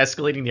kind of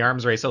escalating the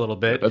arms race a little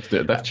bit.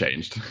 That's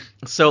changed.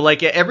 So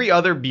like every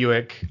other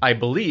Buick, I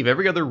believe,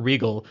 every other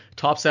Regal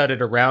tops out at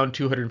around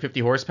 250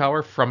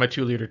 horsepower from a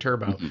 2-liter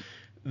turbo. Mm-hmm.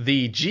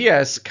 The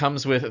GS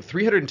comes with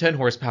 310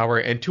 horsepower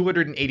and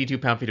 282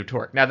 pound-feet of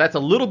torque. Now, that's a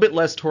little bit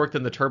less torque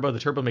than the turbo. The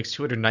turbo makes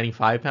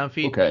 295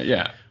 pound-feet. Okay,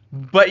 yeah.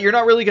 But you're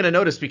not really going to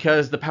notice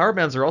because the power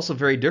bands are also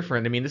very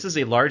different. I mean, this is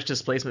a large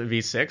displacement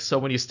V6, so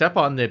when you step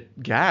on the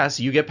gas,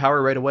 you get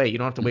power right away. You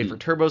don't have to wait for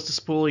turbos to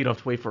spool. You don't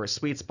have to wait for a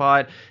sweet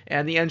spot.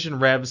 And the engine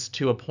revs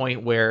to a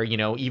point where,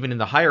 even in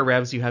the higher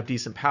revs, you have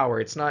decent power.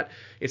 It's not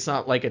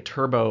like a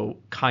turbo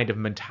kind of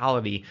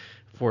mentality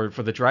for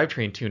the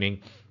drivetrain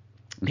tuning.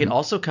 It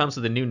also comes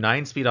with a new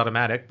 9-speed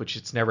automatic, which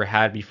it's never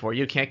had before.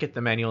 You can't get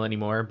the manual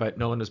anymore, but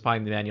no one was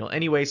buying the manual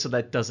anyway, so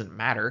that doesn't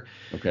matter.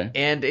 Okay.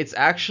 And it's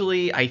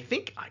actually, I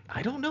think,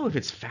 I don't know if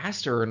it's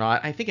faster or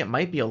not. I think it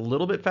might be a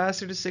little bit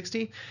faster to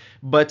 60.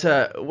 But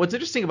what's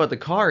interesting about the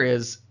car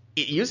is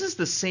it uses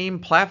the same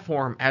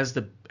platform as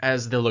the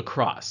as the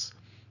LaCrosse.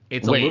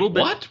 It's Wait, a little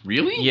bit. what?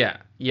 Really?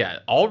 Yeah.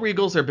 All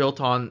Regals are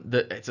built on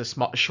it's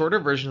a shorter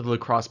version of the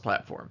LaCrosse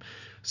platform.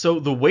 So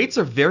the weights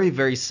are very,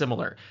 very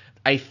similar.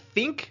 I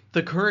think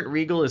the current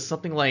Regal is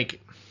something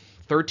like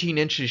 13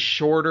 inches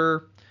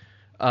shorter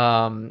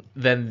than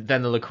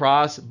the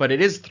LaCrosse, but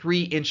it is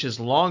 3 inches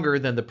longer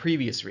than the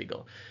previous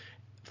Regal.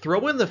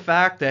 Throw in the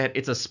fact that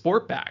it's a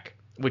Sportback,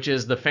 which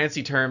is the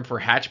fancy term for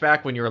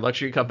hatchback when you're a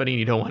luxury company and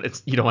you don't want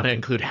to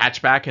include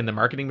hatchback in the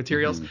marketing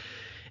materials. Mm-hmm.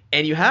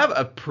 And you have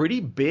a pretty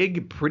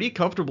big, pretty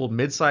comfortable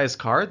mid-sized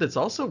car that's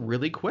also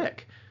really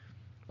quick.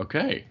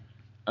 Okay.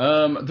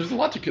 There's a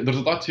lot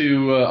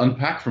to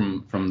unpack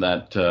from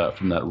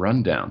that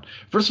rundown.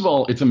 First of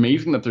all, it's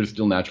amazing that there's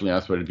still naturally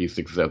aspirated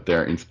V6s out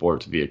there in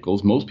sports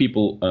vehicles. Most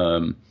people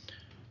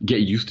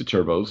get used to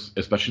turbos,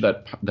 especially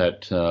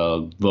that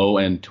low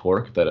end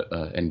torque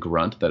and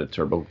grunt that a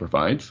turbo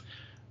provides.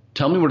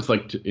 Tell me what it's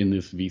like in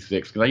this V6,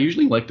 because I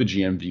usually like the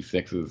GM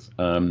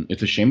V6s.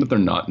 It's a shame that they're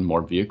not in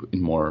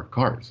more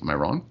cars. Am I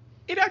wrong?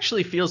 It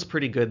actually feels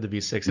pretty good, the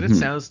V6, and it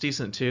sounds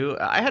decent too.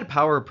 I had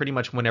power pretty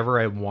much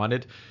whenever I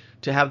wanted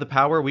to have the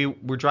power. We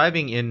were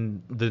driving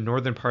in the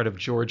northern part of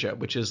Georgia,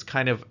 which is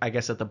kind of, I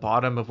guess, at the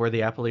bottom of where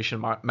the Appalachian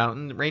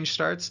Mountain range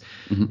starts,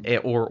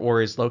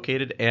 or is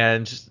located,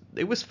 and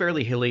it was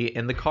fairly hilly,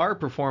 and the car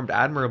performed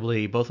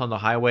admirably both on the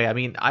highway. I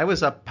mean, I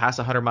was up past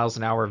 100 miles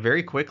an hour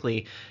very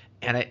quickly,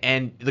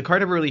 and the car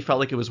never really felt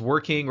like it was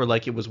working or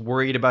like it was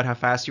worried about how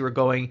fast you were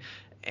going.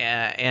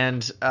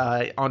 And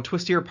on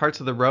twistier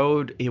parts of the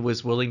road, it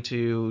was willing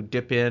to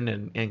dip in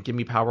and give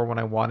me power when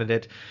I wanted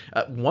it.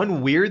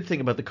 One weird thing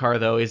about the car,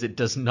 though, is it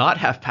does not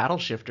have paddle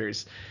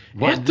shifters.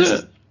 What?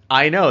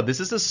 I know, this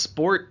is a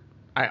sport.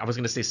 I was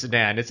going to say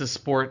sedan. It's a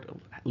sport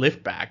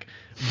liftback,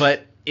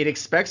 but it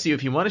expects you,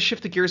 if you want to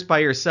shift the gears by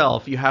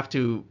yourself, you have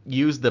to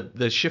use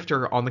the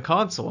shifter on the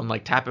console and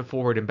like tap it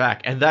forward and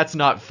back, and that's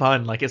not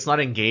fun. Like, it's not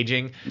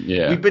engaging.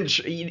 Yeah.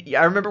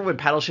 I remember when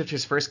paddle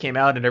shifters first came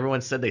out and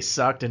everyone said they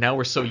sucked, and now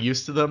we're so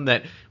used to them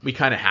that we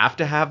kind of have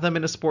to have them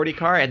in a sporty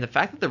car, and the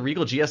fact that the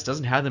Regal GS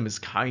doesn't have them is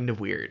kind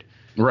of weird.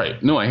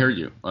 Right. No, I hear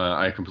you.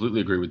 I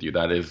completely agree with you.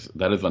 That is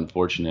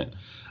unfortunate.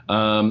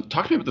 Talk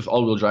to me about this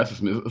all-wheel drive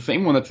system. Is it the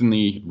same one that's in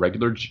the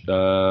regular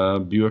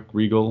Buick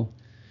Regal?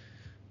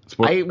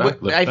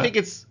 I think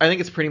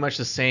it's pretty much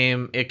the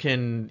same. It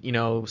can,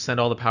 send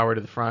all the power to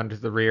the front, to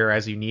the rear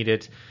as you need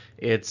it.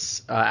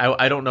 It's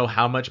I don't know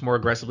how much more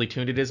aggressively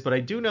tuned it is, but I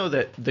do know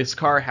that this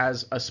car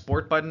has a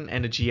sport button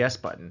and a GS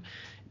button,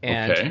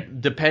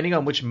 and depending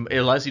on which, it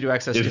allows you to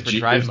access different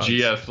drive modes.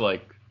 GS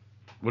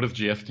what does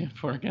GS stand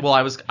for again? Well,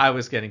 I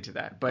was getting to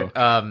that, but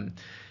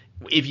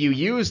if you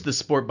use the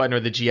sport button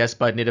or the GS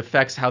button, it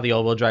affects how the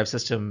all-wheel drive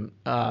system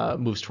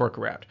moves torque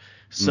around.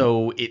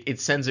 So it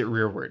sends it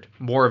rearward,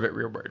 more of it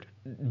rearward.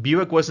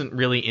 Buick wasn't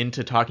really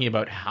into talking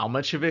about how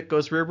much of it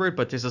goes rearward,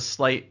 but there's a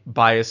slight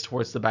bias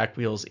towards the back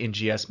wheels in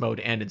GS mode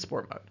and in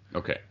sport mode.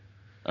 Okay.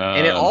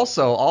 And it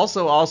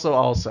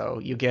also,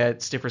 you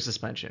get stiffer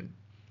suspension.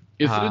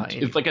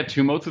 It's like a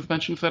two-mode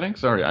suspension setting?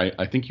 Sorry,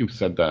 I think you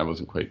said that. I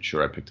wasn't quite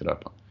sure I picked it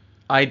up.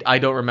 I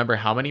don't remember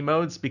how many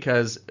modes,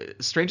 because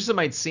strange as it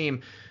might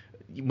seem,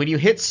 when you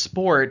hit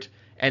sport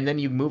and then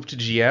you move to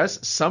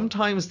GS,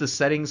 sometimes the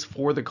settings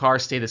for the car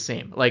stay the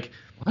same. Like,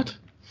 what?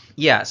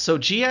 Yeah, so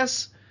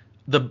GS,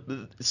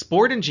 the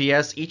Sport and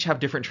GS each have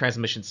different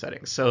transmission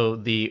settings.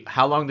 So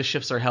how long the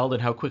shifts are held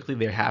and how quickly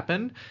they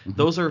happen,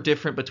 those are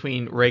different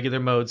between regular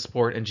mode,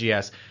 Sport, and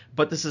GS.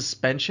 But the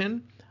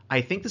suspension,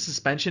 I think the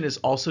suspension is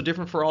also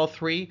different for all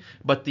three.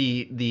 But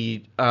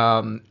the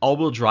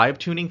all-wheel drive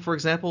tuning, for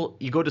example,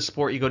 you go to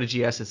Sport, you go to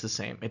GS, it's the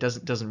same. It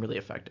doesn't really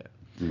affect it.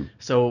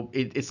 So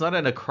it's not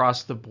an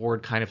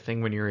across-the-board kind of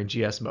thing when you're in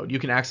GS mode. You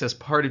can access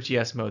part of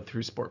GS mode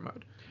through Sport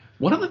mode.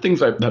 One of the things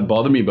that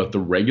bothered me about the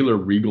regular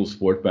Regal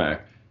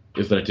Sportback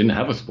is that it didn't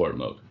have a Sport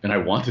mode, and I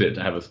wanted it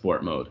to have a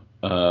Sport mode.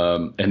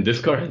 And this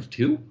car has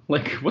two?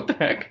 Like, what the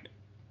heck?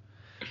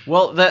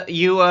 Well, why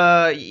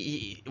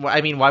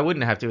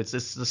wouldn't it have to? It's the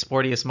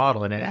sportiest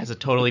model, and it has a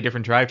totally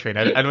different drivetrain.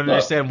 I don't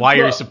understand why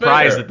you're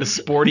surprised that the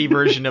sporty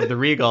version of the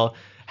Regal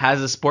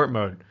has a sport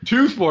mode.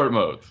 Two sport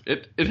modes.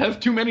 It has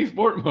too many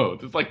sport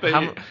modes. It's like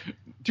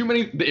too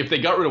many. If they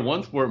got rid of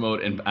one sport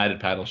mode and added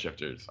paddle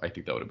shifters, I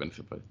think that would have been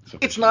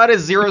sufficient. It's not a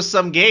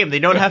zero-sum game. They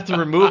don't have to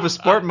remove a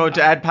sport mode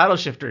to add paddle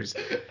shifters.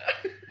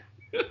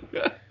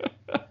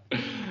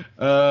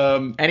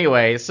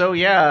 Anyway, so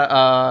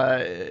yeah,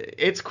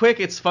 it's quick,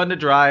 it's fun to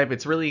drive,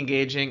 it's really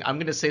engaging. I'm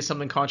going to say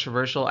something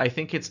controversial. I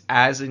think it's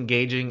as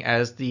engaging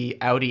as the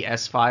Audi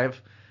S5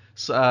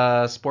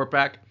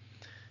 Sportback,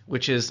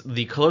 which is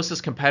the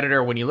closest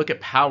competitor when you look at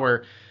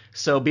power.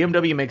 So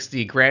BMW makes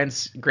the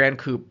Grand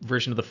Coupe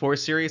version of the 4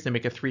 Series. They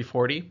make a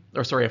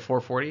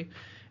 440,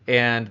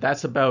 and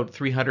that's about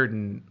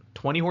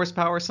 320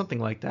 horsepower, something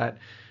like that,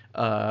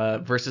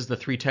 versus the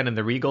 310 in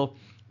the Regal.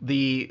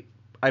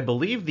 I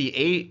believe the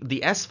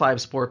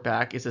S5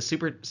 Sportback is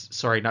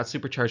not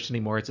supercharged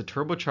anymore. It's a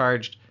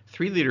turbocharged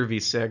 3-liter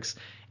V6,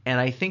 and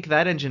I think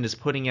that engine is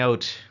putting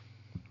out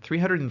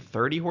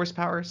 330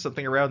 horsepower,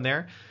 something around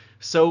there.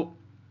 So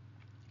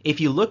If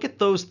you look at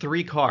those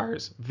three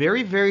cars,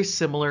 very, very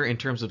similar in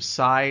terms of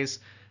size,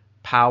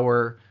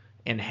 power,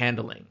 and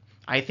handling.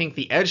 I think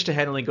the edge to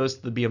handling goes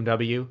to the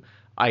BMW.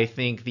 I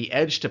think the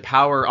edge to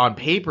power on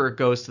paper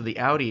goes to the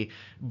Audi.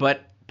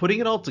 But putting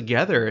it all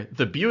together,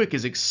 the Buick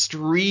is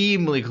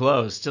extremely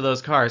close to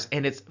those cars,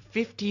 and it's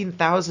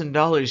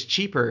 $15,000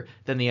 cheaper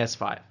than the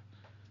S5.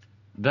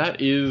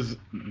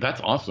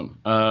 That's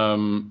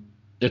awesome.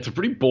 It's a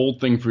pretty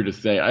bold thing for you to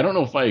say. I don't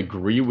know if I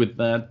agree with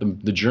that.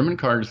 The German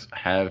cars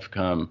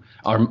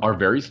are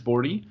very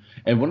sporty,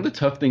 and one of the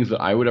tough things that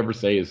I would ever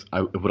say is,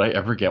 would I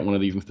ever get one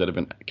of these instead of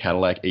a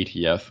Cadillac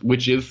ATS,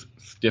 which is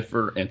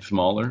stiffer and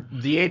smaller?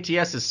 The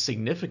ATS is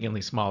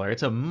significantly smaller.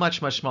 It's a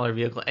much, much smaller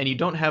vehicle, and you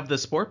don't have the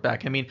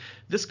Sportback. I mean,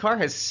 this car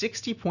has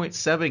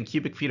 60.7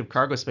 cubic feet of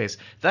cargo space.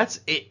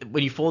 That's it.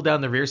 When you fold down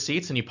the rear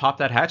seats and you pop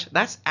that hatch,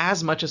 that's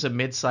as much as a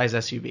mid-size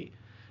SUV.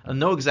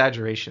 No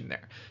exaggeration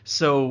there.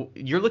 So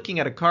you're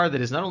looking at a car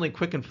that is not only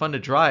quick and fun to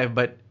drive,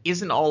 but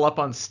isn't all up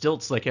on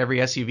stilts like every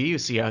SUV you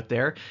see out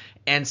there,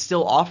 and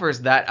still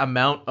offers that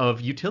amount of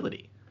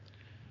utility.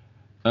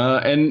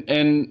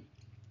 And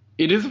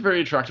it is a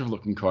very attractive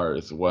looking car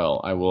as well.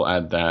 I will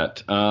add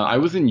that. I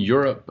was in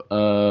Europe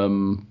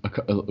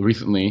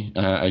recently.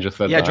 I just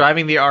said that. Yeah,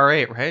 driving the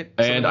R8, right?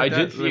 And I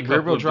did see a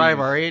rear-wheel drive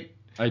R8.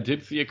 I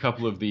did see a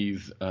couple of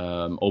these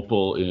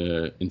Opel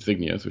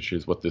Insignias, which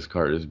is what this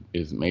car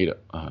is made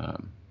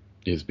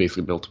is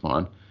basically built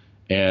upon,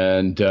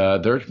 and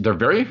they're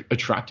very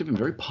attractive and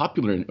very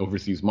popular in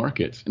overseas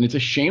markets. And it's a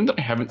shame that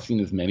I haven't seen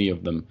as many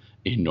of them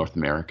in North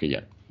America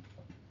yet.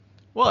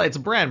 Well, it's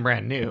brand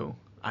new.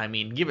 I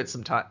mean, give it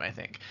some time, I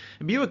think.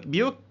 Buick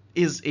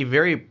is a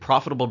very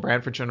profitable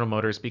brand for General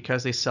Motors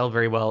because they sell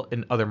very well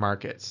in other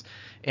markets.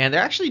 And they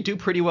actually do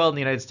pretty well in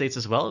the United States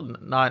as well.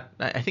 I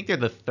think they're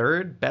the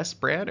third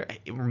best brand,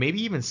 or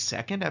maybe even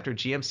second after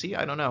GMC.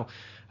 I don't know,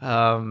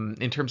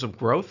 in terms of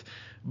growth.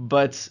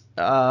 But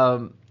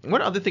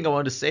one other thing I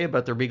wanted to say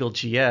about the Regal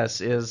GS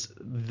is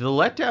the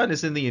letdown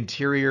is in the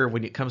interior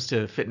when it comes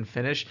to fit and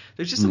finish.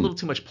 There's just a little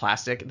too much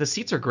plastic. The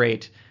seats are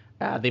great.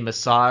 They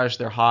massage.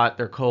 They're hot.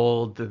 They're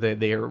cold.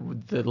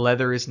 The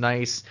leather is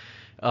nice.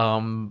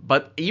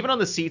 But even on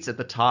the seats at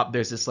the top,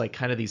 there's this like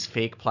kind of these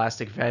fake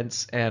plastic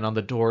vents, and on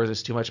the doors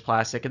there's too much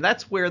plastic, and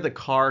that's where the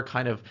car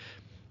kind of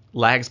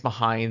lags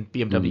behind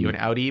BMW and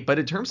Audi. But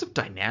in terms of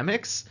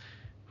dynamics,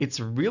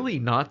 it's really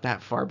not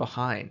that far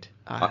behind.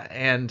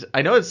 And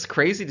I know it's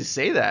crazy to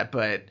say that,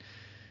 but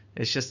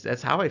it's just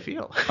that's how I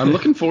feel. I'm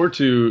looking forward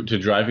to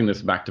driving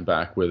this back to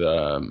back with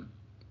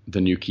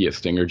the new Kia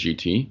Stinger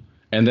GT,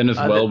 and then as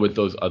well with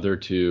those other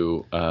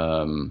two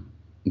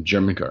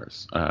German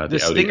cars. The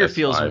Stinger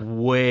feels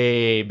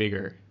way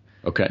bigger.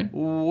 Okay.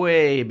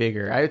 Way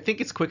bigger. I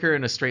think it's quicker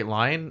in a straight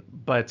line,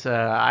 but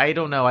I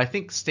don't know. I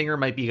think Stinger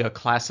might be a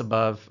class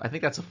above. I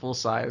think that's a full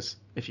size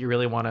if you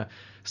really want to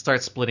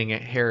start splitting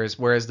it hairs,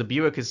 whereas the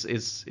Buick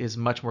is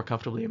much more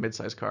comfortably a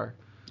midsize car.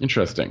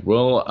 Interesting.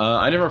 Well,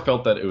 I never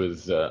felt that it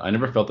was. I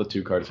never felt the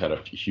two cars had a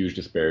huge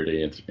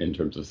disparity in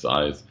terms of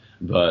size,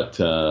 but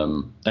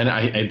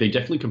they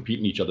definitely compete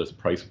in each other's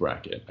price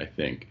bracket, I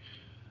think.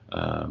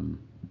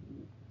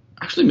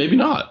 Actually, maybe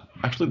not.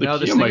 Actually,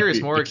 the Stinger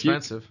is more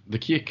expensive. The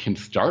Kia can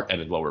start at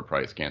a lower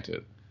price, can't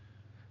it?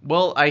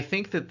 Well, I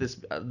think that this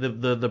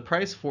the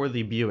price for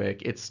the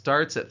Buick, it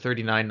starts at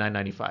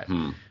 $39,995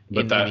 in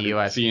the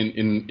US. See,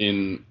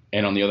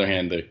 and on the other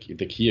hand,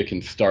 the Kia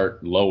can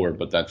start lower,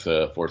 but that's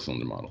a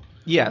 4-cylinder model.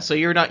 Yeah, so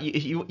you're not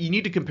you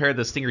need to compare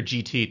the Stinger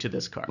GT to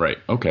this car. Right.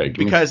 Okay.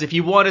 Because if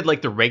you wanted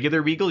like the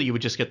regular Regal, you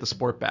would just get the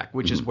Sportback,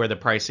 which is where the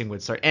pricing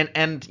would start.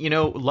 And you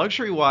know,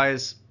 luxury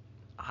wise,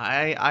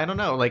 I don't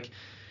know, like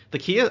the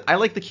Kia, I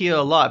like the Kia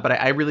a lot, but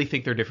I really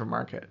think they're a different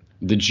market.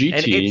 The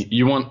GT,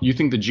 you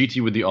think the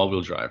GT with the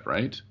all-wheel drive,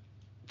 right?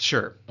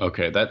 Sure.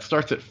 Okay, that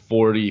starts at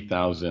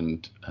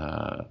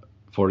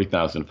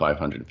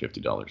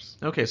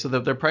 $40,550. Okay, so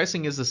their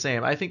pricing is the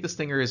same. I think the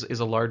Stinger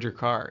is a larger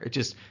car. It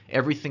just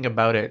everything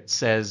about it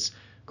says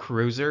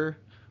cruiser,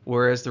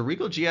 whereas the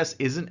Regal GS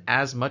isn't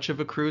as much of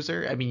a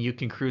cruiser. I mean, you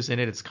can cruise in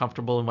it; it's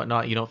comfortable and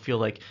whatnot. You don't feel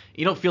like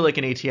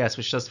an ATS,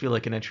 which does feel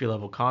like an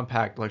entry-level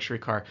compact luxury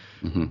car.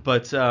 Mm-hmm.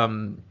 But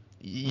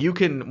you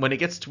can when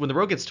the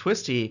road gets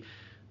twisty,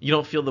 you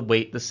don't feel the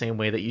weight the same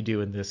way that you do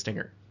in the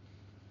Stinger.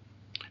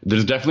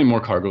 There's definitely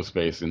more cargo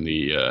space in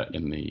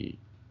the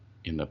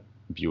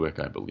Buick,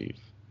 I believe.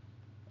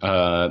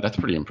 That's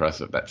pretty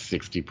impressive. That's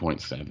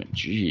 60.7.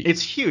 Gee,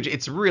 it's huge.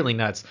 It's really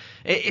nuts.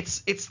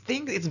 It's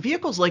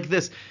vehicles like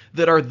this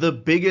that are the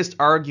biggest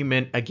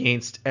argument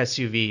against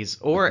SUVs,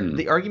 or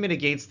the argument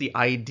against the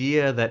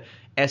idea that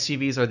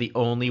SUVs are the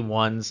only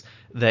ones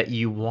that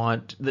you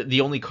want,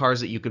 the only cars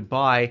that you could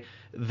buy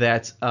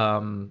that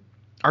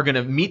are going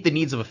to meet the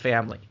needs of a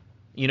family.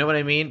 You know what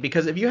I mean?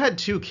 Because if you had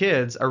two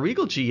kids, a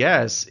Regal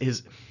GS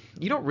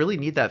you don't really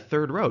need that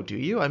third row, do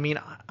you? I mean,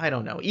 I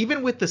don't know.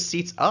 Even with the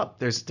seats up,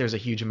 there's a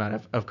huge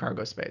amount of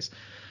cargo space.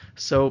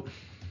 So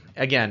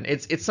again,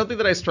 it's something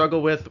that I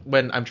struggle with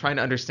when I'm trying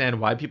to understand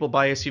why people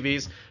buy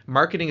SUVs.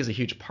 Marketing is a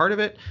huge part of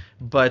it,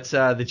 but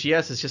the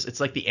GS is just, it's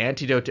like the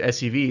antidote to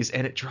SUVs,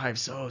 and it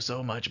drives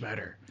so much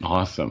better.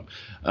 Awesome.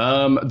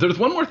 There's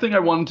one more thing I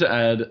wanted to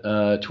add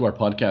to our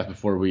podcast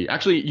before we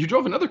actually. You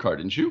drove another car,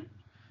 didn't you?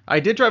 I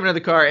did drive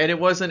another car, and it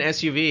was an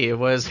SUV. It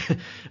was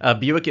a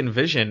Buick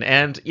Envision.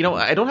 And,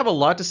 I don't have a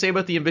lot to say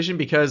about the Envision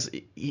because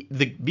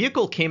the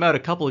vehicle came out a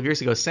couple of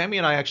years ago. Sammy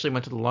and I actually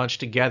went to the launch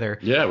together.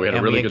 Yeah, we had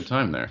a really good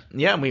time there.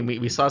 Yeah,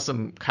 we saw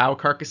some cow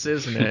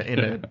carcasses in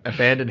an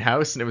abandoned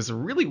house, and it was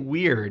really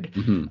weird.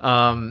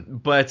 Mm-hmm.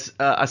 But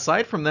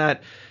aside from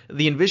that,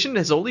 the Envision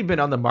has only been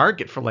on the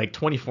market for like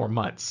 24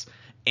 months.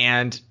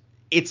 And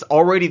it's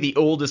already the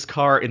oldest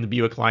car in the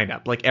Buick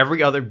lineup. Like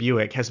every other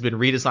Buick has been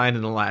redesigned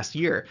in the last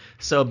year.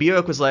 So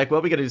Buick was like,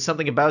 well, we got to do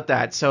something about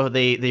that. So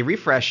they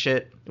refreshed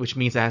it, which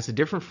means it has a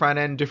different front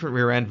end, different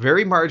rear end,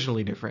 very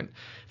marginally different.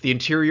 The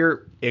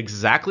interior,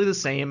 exactly the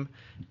same.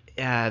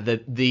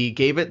 They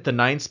gave it the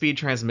 9-speed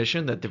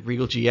transmission that the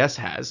Regal GS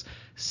has.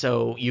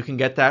 So you can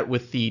get that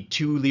with the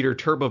 2-liter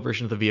turbo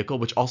version of the vehicle,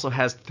 which also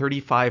has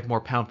 35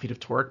 more pound-feet of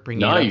torque,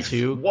 bringing it up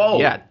to... Whoa!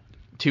 Yeah,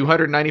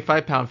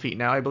 295 pound-feet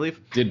now, I believe.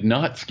 Did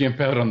not skimp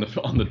out on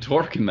the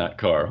torque in that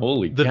car.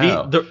 Holy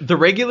cow! The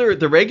regular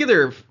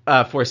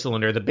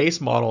 4-cylinder, the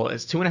base model,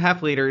 is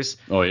 2.5 liters.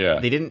 Oh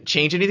yeah. They didn't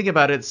change anything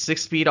about it.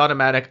 6-speed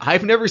automatic.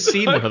 I've never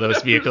seen one of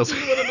those vehicles.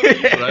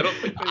 I don't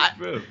think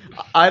they exist.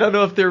 I don't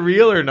know if they're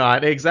real or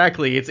not.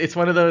 Exactly. It's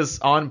one of those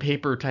on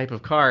paper type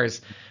of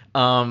cars.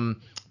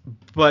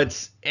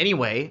 But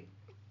anyway,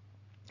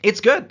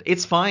 it's good.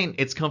 It's fine.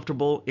 It's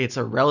comfortable. It's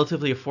a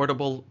relatively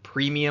affordable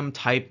premium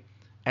type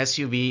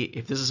SUV.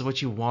 If this is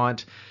what you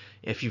want,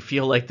 if you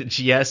feel like the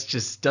GS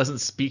just doesn't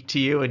speak to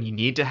you and you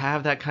need to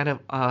have that kind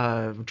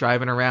of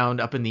driving around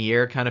up in the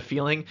air kind of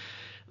feeling,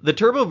 the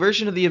turbo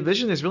version of the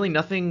Envision, there's really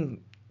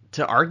nothing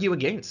to argue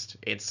against.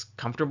 It's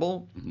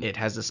comfortable. Mm-hmm. It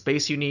has the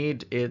space you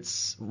need.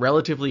 It's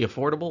relatively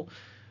affordable.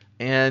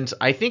 And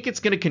I think it's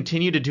going to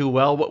continue to do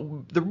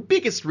well. The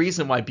biggest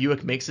reason why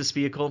Buick makes this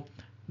vehicle,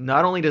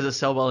 not only does it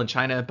sell well in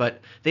China,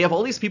 but they have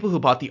all these people who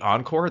bought the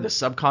Encore, the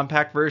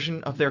subcompact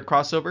version of their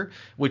crossover,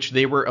 which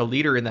they were a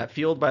leader in that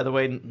field, by the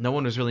way. No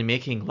one was really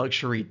making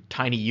luxury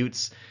tiny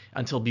utes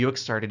until Buick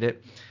started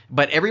it.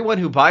 But everyone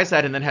who buys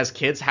that and then has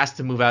kids has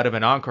to move out of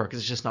an Encore because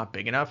it's just not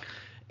big enough.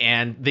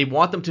 And they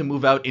want them to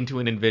move out into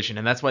an Envision,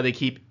 and that's why they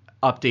keep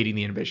updating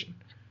the Envision.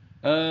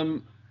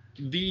 The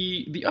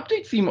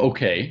updates seem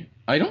okay.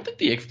 I don't think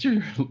the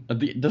exterior...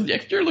 does the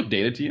exterior look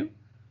dated to you?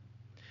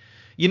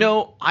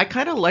 I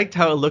kind of liked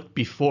how it looked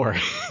before.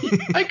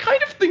 I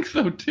kind of think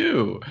so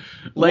too.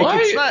 Like, why?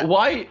 it's not...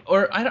 Why?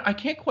 Or I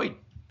can't quite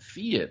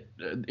see it.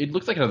 It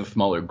looks like it has a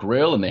smaller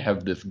grille, and they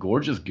have this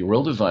gorgeous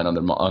grille design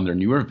on their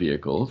newer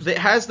vehicles. It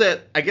has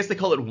that. I guess they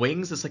call it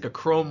wings. It's like a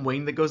chrome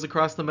wing that goes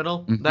across the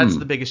middle. Mm-hmm. That's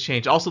the biggest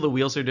change. Also, the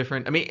wheels are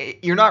different. I mean,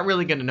 you're not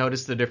really going to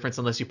notice the difference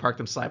unless you park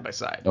them side by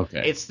side.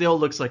 Okay. It still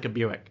looks like a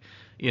Buick,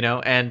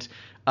 And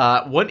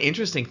one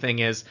interesting thing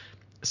is,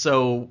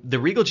 so the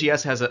Regal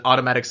GS has an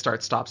automatic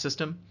start-stop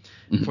system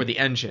for the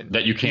engine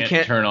that you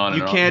can't turn on.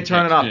 You can't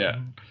turn it off. Yeah.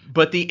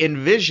 But the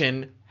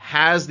Envision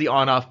has the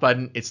on-off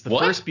button. It's the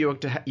first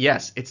Buick to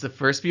yes, it's the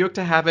first Buick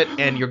to have it,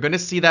 and you're going to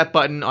see that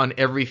button on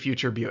every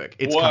future Buick.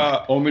 It's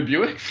coming. Only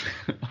Buicks?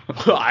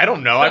 Well, I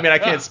don't know. I mean, I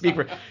can't speak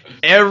for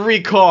every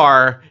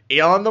car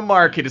on the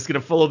market is going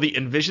to follow the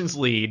Envision's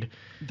lead.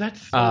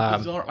 That's so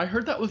bizarre. I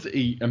heard that was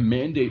a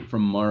mandate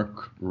from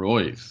Mark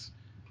Royce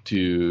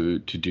to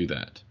do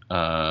that.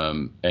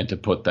 And to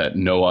put that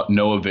no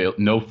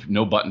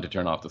button to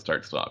turn off the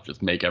start stop,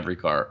 just make every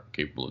car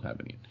capable of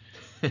having it.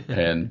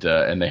 and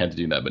they had to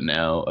do that, but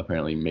now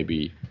apparently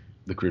maybe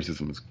the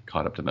criticism has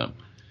caught up to them.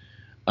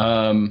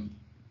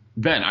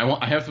 Ben,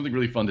 I have something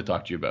really fun to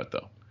talk to you about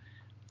though.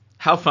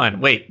 How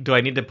fun? Wait, do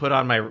I need to put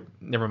on my?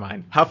 Never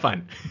mind. How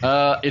fun?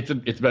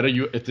 It's about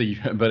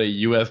a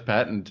U.S.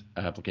 patent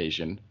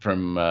application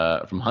from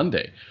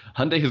Hyundai.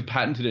 Hyundai has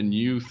patented a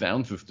new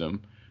sound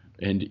system.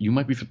 And you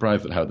might be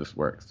surprised at how this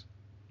works.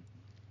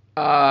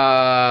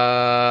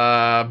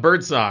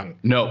 Birdsong.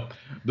 No.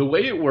 The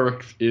way it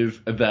works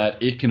is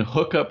that it can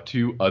hook up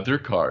to other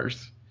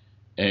cars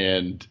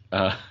and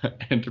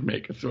to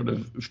make a sort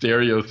of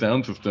stereo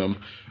sound system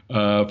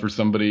for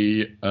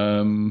somebody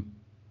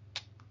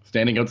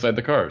standing outside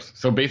the cars.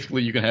 So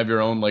basically you can have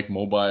your own like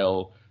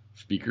mobile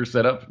speaker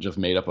setup just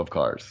made up of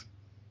cars.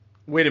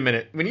 Wait a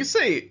minute. When you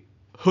say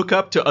hook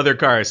up to other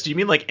cars, do you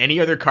mean like any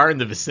other car in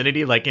the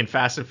vicinity, like in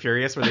Fast and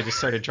Furious, where they just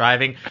started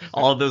driving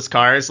all of those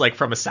cars like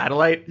from a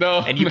satellite? No,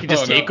 and you can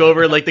just take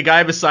over, like the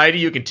guy beside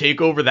you can take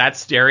over that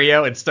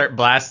stereo and start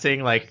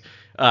blasting like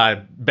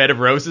Bed of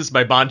Roses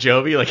by Bon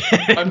Jovi. Like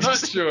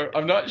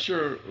I'm not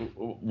sure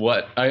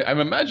what I'm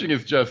imagining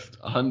it's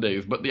just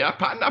Hyundais, but the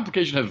patent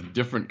application has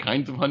different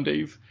kinds of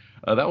Hyundais.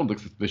 That one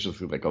looks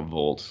suspiciously like a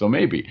Volt, so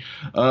maybe.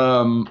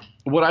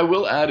 What I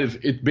will add is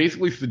it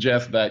basically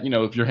suggests that,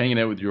 if you're hanging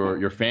out with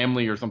your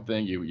family or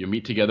something, you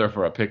meet together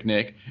for a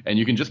picnic, and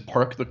you can just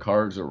park the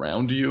cars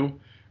around you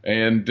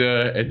and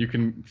you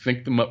can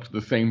sync them up to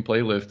the same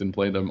playlist and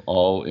play them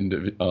all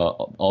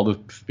the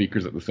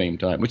speakers at the same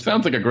time, which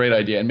sounds like a great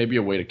idea and maybe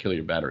a way to kill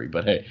your battery.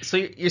 But hey, So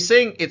you're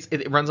saying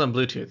it runs on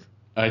Bluetooth?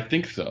 I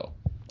think so.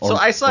 So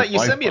I saw you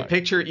Wi-Fi. sent me a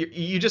picture.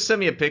 You just sent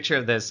me a picture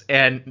of this,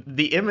 and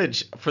the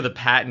image for the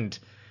patent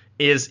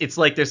is it's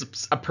like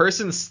there's a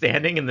person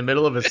standing in the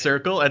middle of a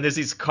circle, and there's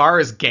these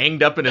cars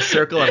ganged up in a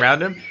circle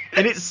around him,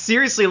 and it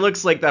seriously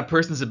looks like that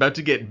person's about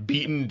to get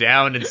beaten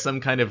down in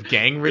some kind of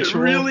gang It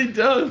ritual. really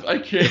does. I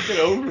can't get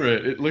over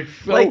it. It looks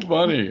so Like,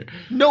 funny.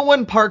 No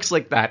one parks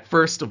like that.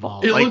 First of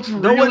all, It like, looks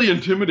no really one-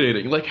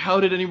 intimidating. Like, how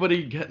did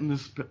anybody get in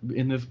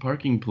this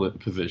parking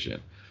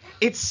position?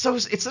 It's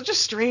such a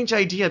strange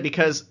idea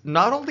because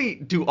not only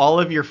do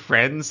all of your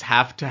friends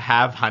have to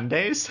have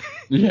Hyundais,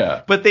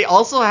 Yeah. but they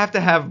also have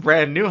to have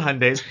brand new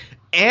Hyundais,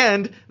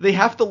 and they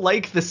have to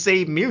like the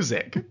same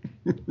music,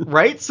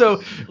 right?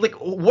 So, like,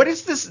 what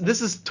is this? This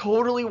is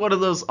totally one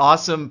of those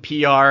awesome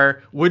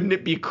PR. Wouldn't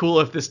it be cool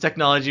if this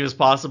technology was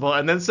possible?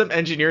 And then some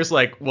engineers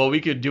like, well, we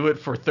could do it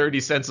for 30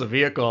 cents a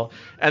vehicle,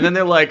 and then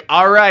they're like,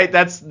 all right,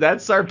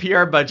 that's our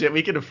PR budget.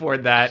 We can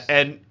afford that.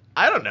 And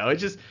I don't know.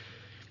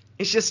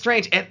 It's just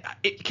strange. And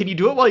can you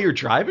do it while you're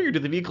driving, or do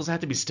the vehicles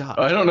have to be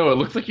stopped? I don't know. It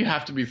looks like you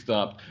have to be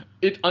stopped.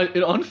 It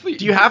honestly.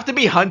 Do you have to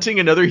be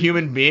hunting another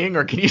human being,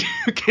 or can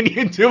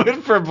you do it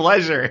for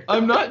pleasure?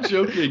 I'm not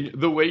joking.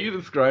 The way you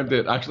described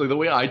it, actually, the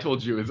way I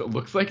told you is, it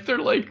looks like they're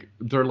like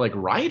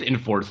riot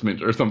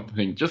enforcement or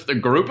something. Just a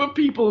group of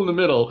people in the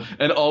middle,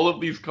 and all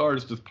of these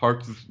cars just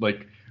parked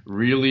like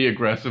really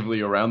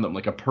aggressively around them,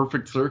 like a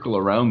perfect circle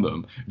around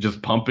them,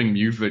 just pumping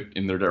music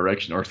in their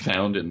direction or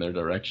sound in their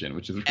direction,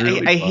 which is really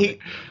funny.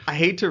 I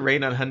hate to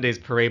rain on Hyundai's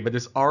parade, but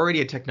there's already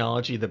a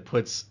technology that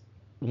puts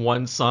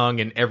one song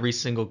in every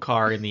single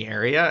car in the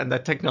area, and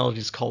that technology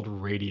is called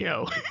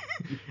radio.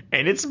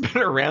 And it's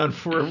been around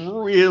for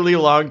a really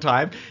long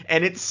time,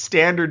 and it's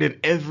standard in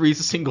every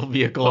single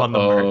vehicle on the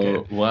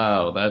market. Oh,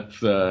 wow,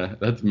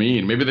 that's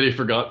mean. Maybe they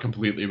forgot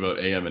completely about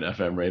AM and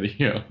FM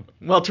radio.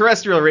 Well,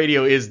 terrestrial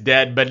radio is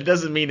dead, but it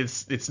doesn't mean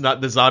it's not,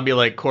 the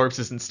zombie-like corpse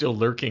isn't still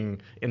lurking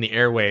in the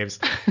airwaves.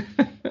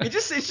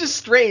 It's just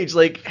strange.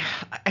 Like,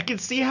 I can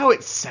see how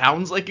it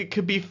sounds like it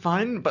could be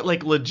fun, but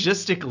like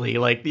logistically,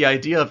 like the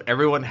idea of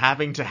everyone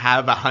having to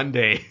have a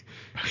Hyundai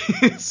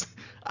is,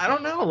 I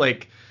don't know,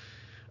 like,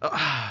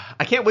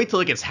 I can't wait till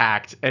it gets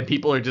hacked and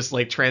people are just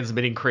like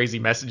transmitting crazy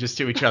messages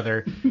to each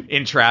other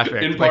in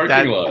traffic, In like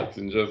parking lots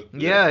and just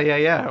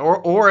yeah.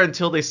 Or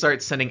until they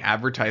start sending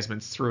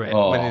advertisements through it,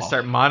 when they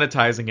start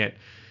monetizing it,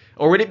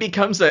 or when it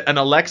becomes an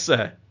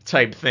Alexa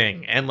type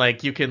thing, and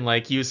like you can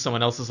like use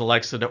someone else's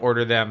Alexa to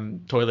order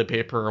them toilet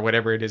paper or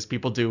whatever it is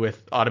people do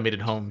with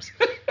automated homes.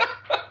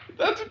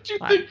 That's what you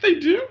think they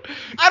do?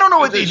 I don't know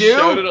what they do.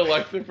 Shout at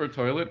Alexa for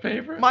toilet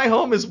paper? My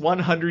home is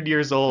 100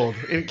 years old.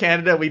 In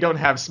Canada, we don't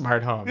have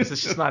smart homes.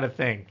 It's just not a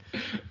thing.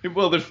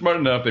 Well, they're smart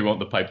enough.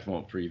 The pipes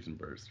won't freeze and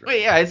burst. Right? Well,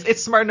 yeah,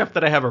 it's smart enough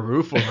that I have a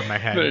roof over my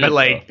head. There you But go.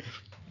 like,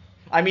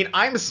 I mean,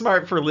 I'm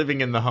smart for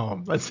living in the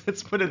home. Let's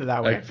put it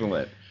that way.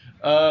 Excellent.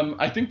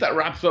 I think that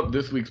wraps up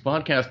this week's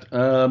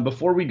podcast.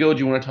 Before we go, do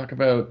you want to talk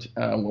about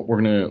what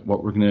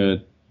we're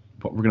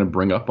gonna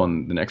bring up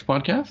on the next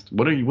podcast?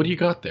 What do you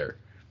got there?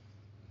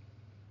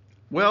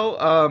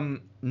 Well,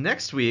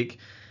 next week,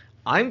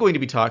 I'm going to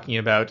be talking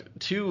about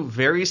two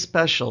very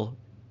special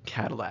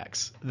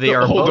Cadillacs. They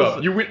are Hold both.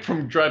 up. You went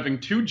from driving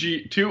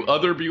two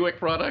other Buick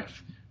products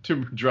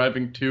to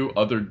driving two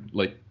other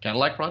like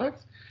Cadillac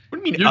products?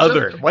 What do you mean You're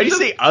other? just- Why do you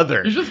you're say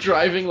other? You're just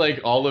driving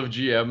like all of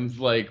GM's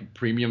like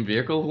premium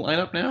vehicle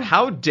lineup now?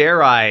 How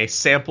dare I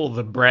sample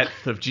the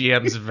breadth of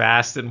GM's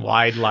vast and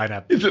wide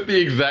lineup? Is it the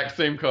exact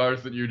same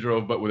cars that you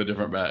drove but with a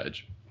different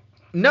badge?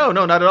 No,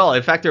 not at all.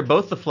 In fact, they're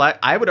both the flag.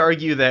 I would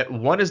argue that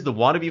one is the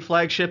wannabe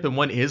flagship and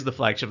one is the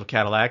flagship of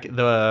Cadillac.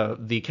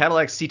 The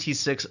Cadillac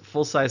CT6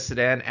 full-size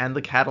sedan and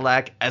the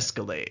Cadillac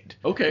Escalade.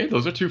 Okay,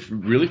 those are two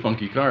really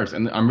funky cars,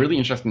 and I'm really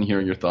interested in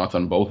hearing your thoughts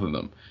on both of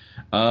them.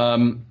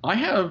 I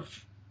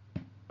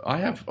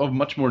have a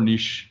much more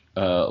niche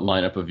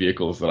lineup of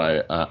vehicles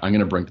that I'm going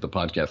to bring to the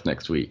podcast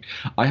next week.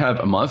 I have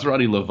a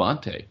Maserati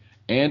Levante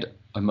and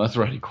a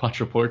Maserati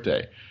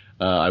Quattroporte.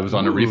 I was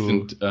on a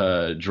recent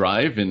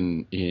drive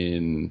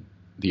in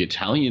the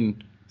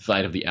Italian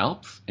side of the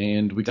Alps,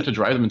 and we got to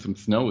drive them in some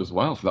snow as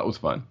well, so that was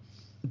fun.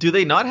 Do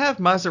they not have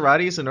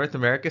Maseratis in North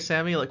America,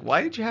 Sammy? Like,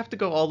 why did you have to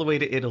go all the way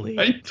to Italy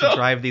to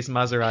drive these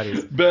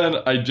Maseratis? Ben,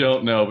 I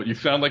don't know, but you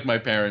sound like my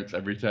parents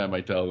every time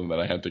I tell them that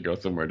I have to go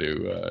somewhere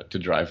to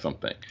drive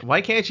something. Why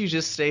can't you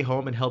just stay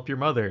home and help your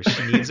mother?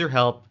 She needs her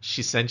help.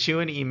 She sent you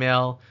an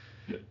email.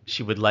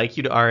 She would like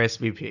you to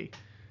RSVP.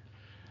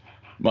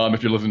 Mom,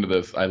 if you're listening to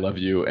this, I love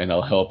you, and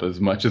I'll help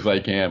as much as I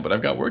can, but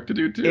I've got work to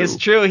do, too. It's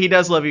true. He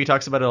does love you. He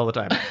talks about it all the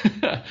time.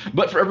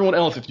 But for everyone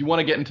else, if you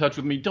want to get in touch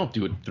with me, don't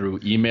do it through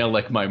email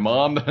like my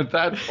mom.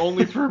 That's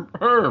only for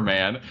her,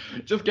 man.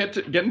 Just get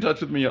in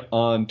touch with me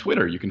on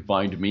Twitter. You can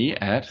find me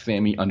at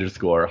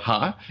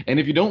Sammy_ha. And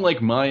if you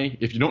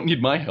don't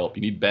need my help,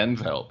 you need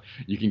Ben's help,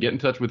 you can get in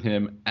touch with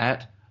him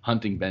at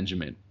Hunting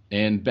Benjamin.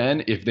 And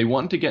Ben, if they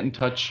want to get in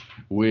touch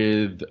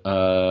with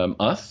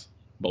us,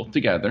 both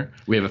together.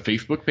 We have a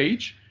Facebook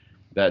page.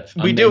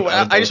 We do.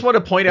 I just want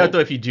to point out though,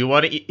 if you do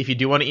want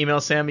to email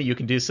Sammy, you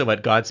can do so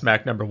at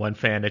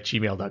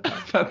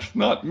godsmack1fan@gmail.com. That's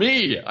not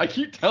me. I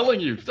keep telling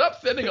you, stop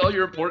sending all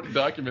your important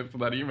documents to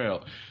that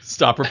email.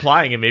 Stop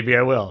replying, and maybe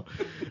I will.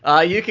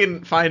 You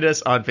can find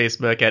us on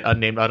Facebook at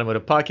Unnamed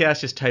Automotive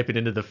Podcast. Just type it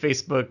into the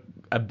Facebook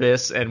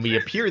abyss, and we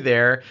appear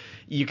there.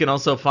 You can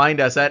also find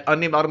us at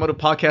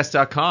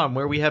unnamedautomotivepodcast.com,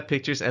 where we have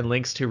pictures and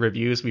links to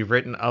reviews we've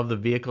written of the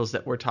vehicles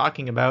that we're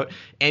talking about.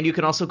 And you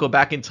can also go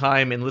back in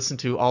time and listen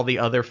to all the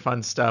other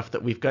fun stuff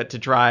that we've got to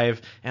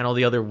drive and all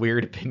the other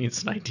weird opinions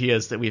and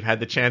ideas that we've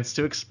had the chance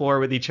to explore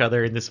with each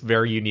other in this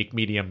very unique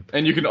medium.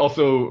 And you can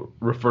also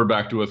refer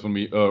back to us when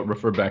we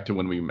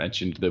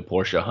mentioned the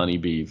Porsche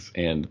honeybees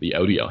and the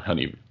Audi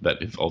honey that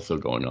is also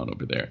going on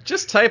over there.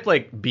 Just type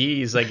like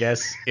bees, I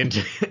guess,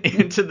 into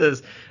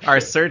our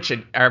search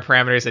and our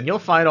parameters, and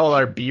you'll find all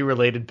our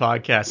bee-related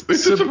podcasts.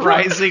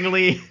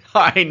 Surprisingly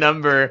high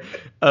number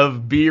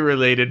of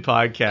bee-related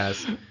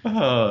podcasts.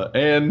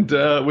 And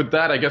with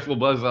that, I guess we'll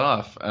buzz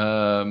off.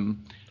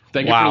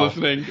 Thank you for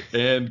listening,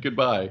 and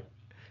goodbye.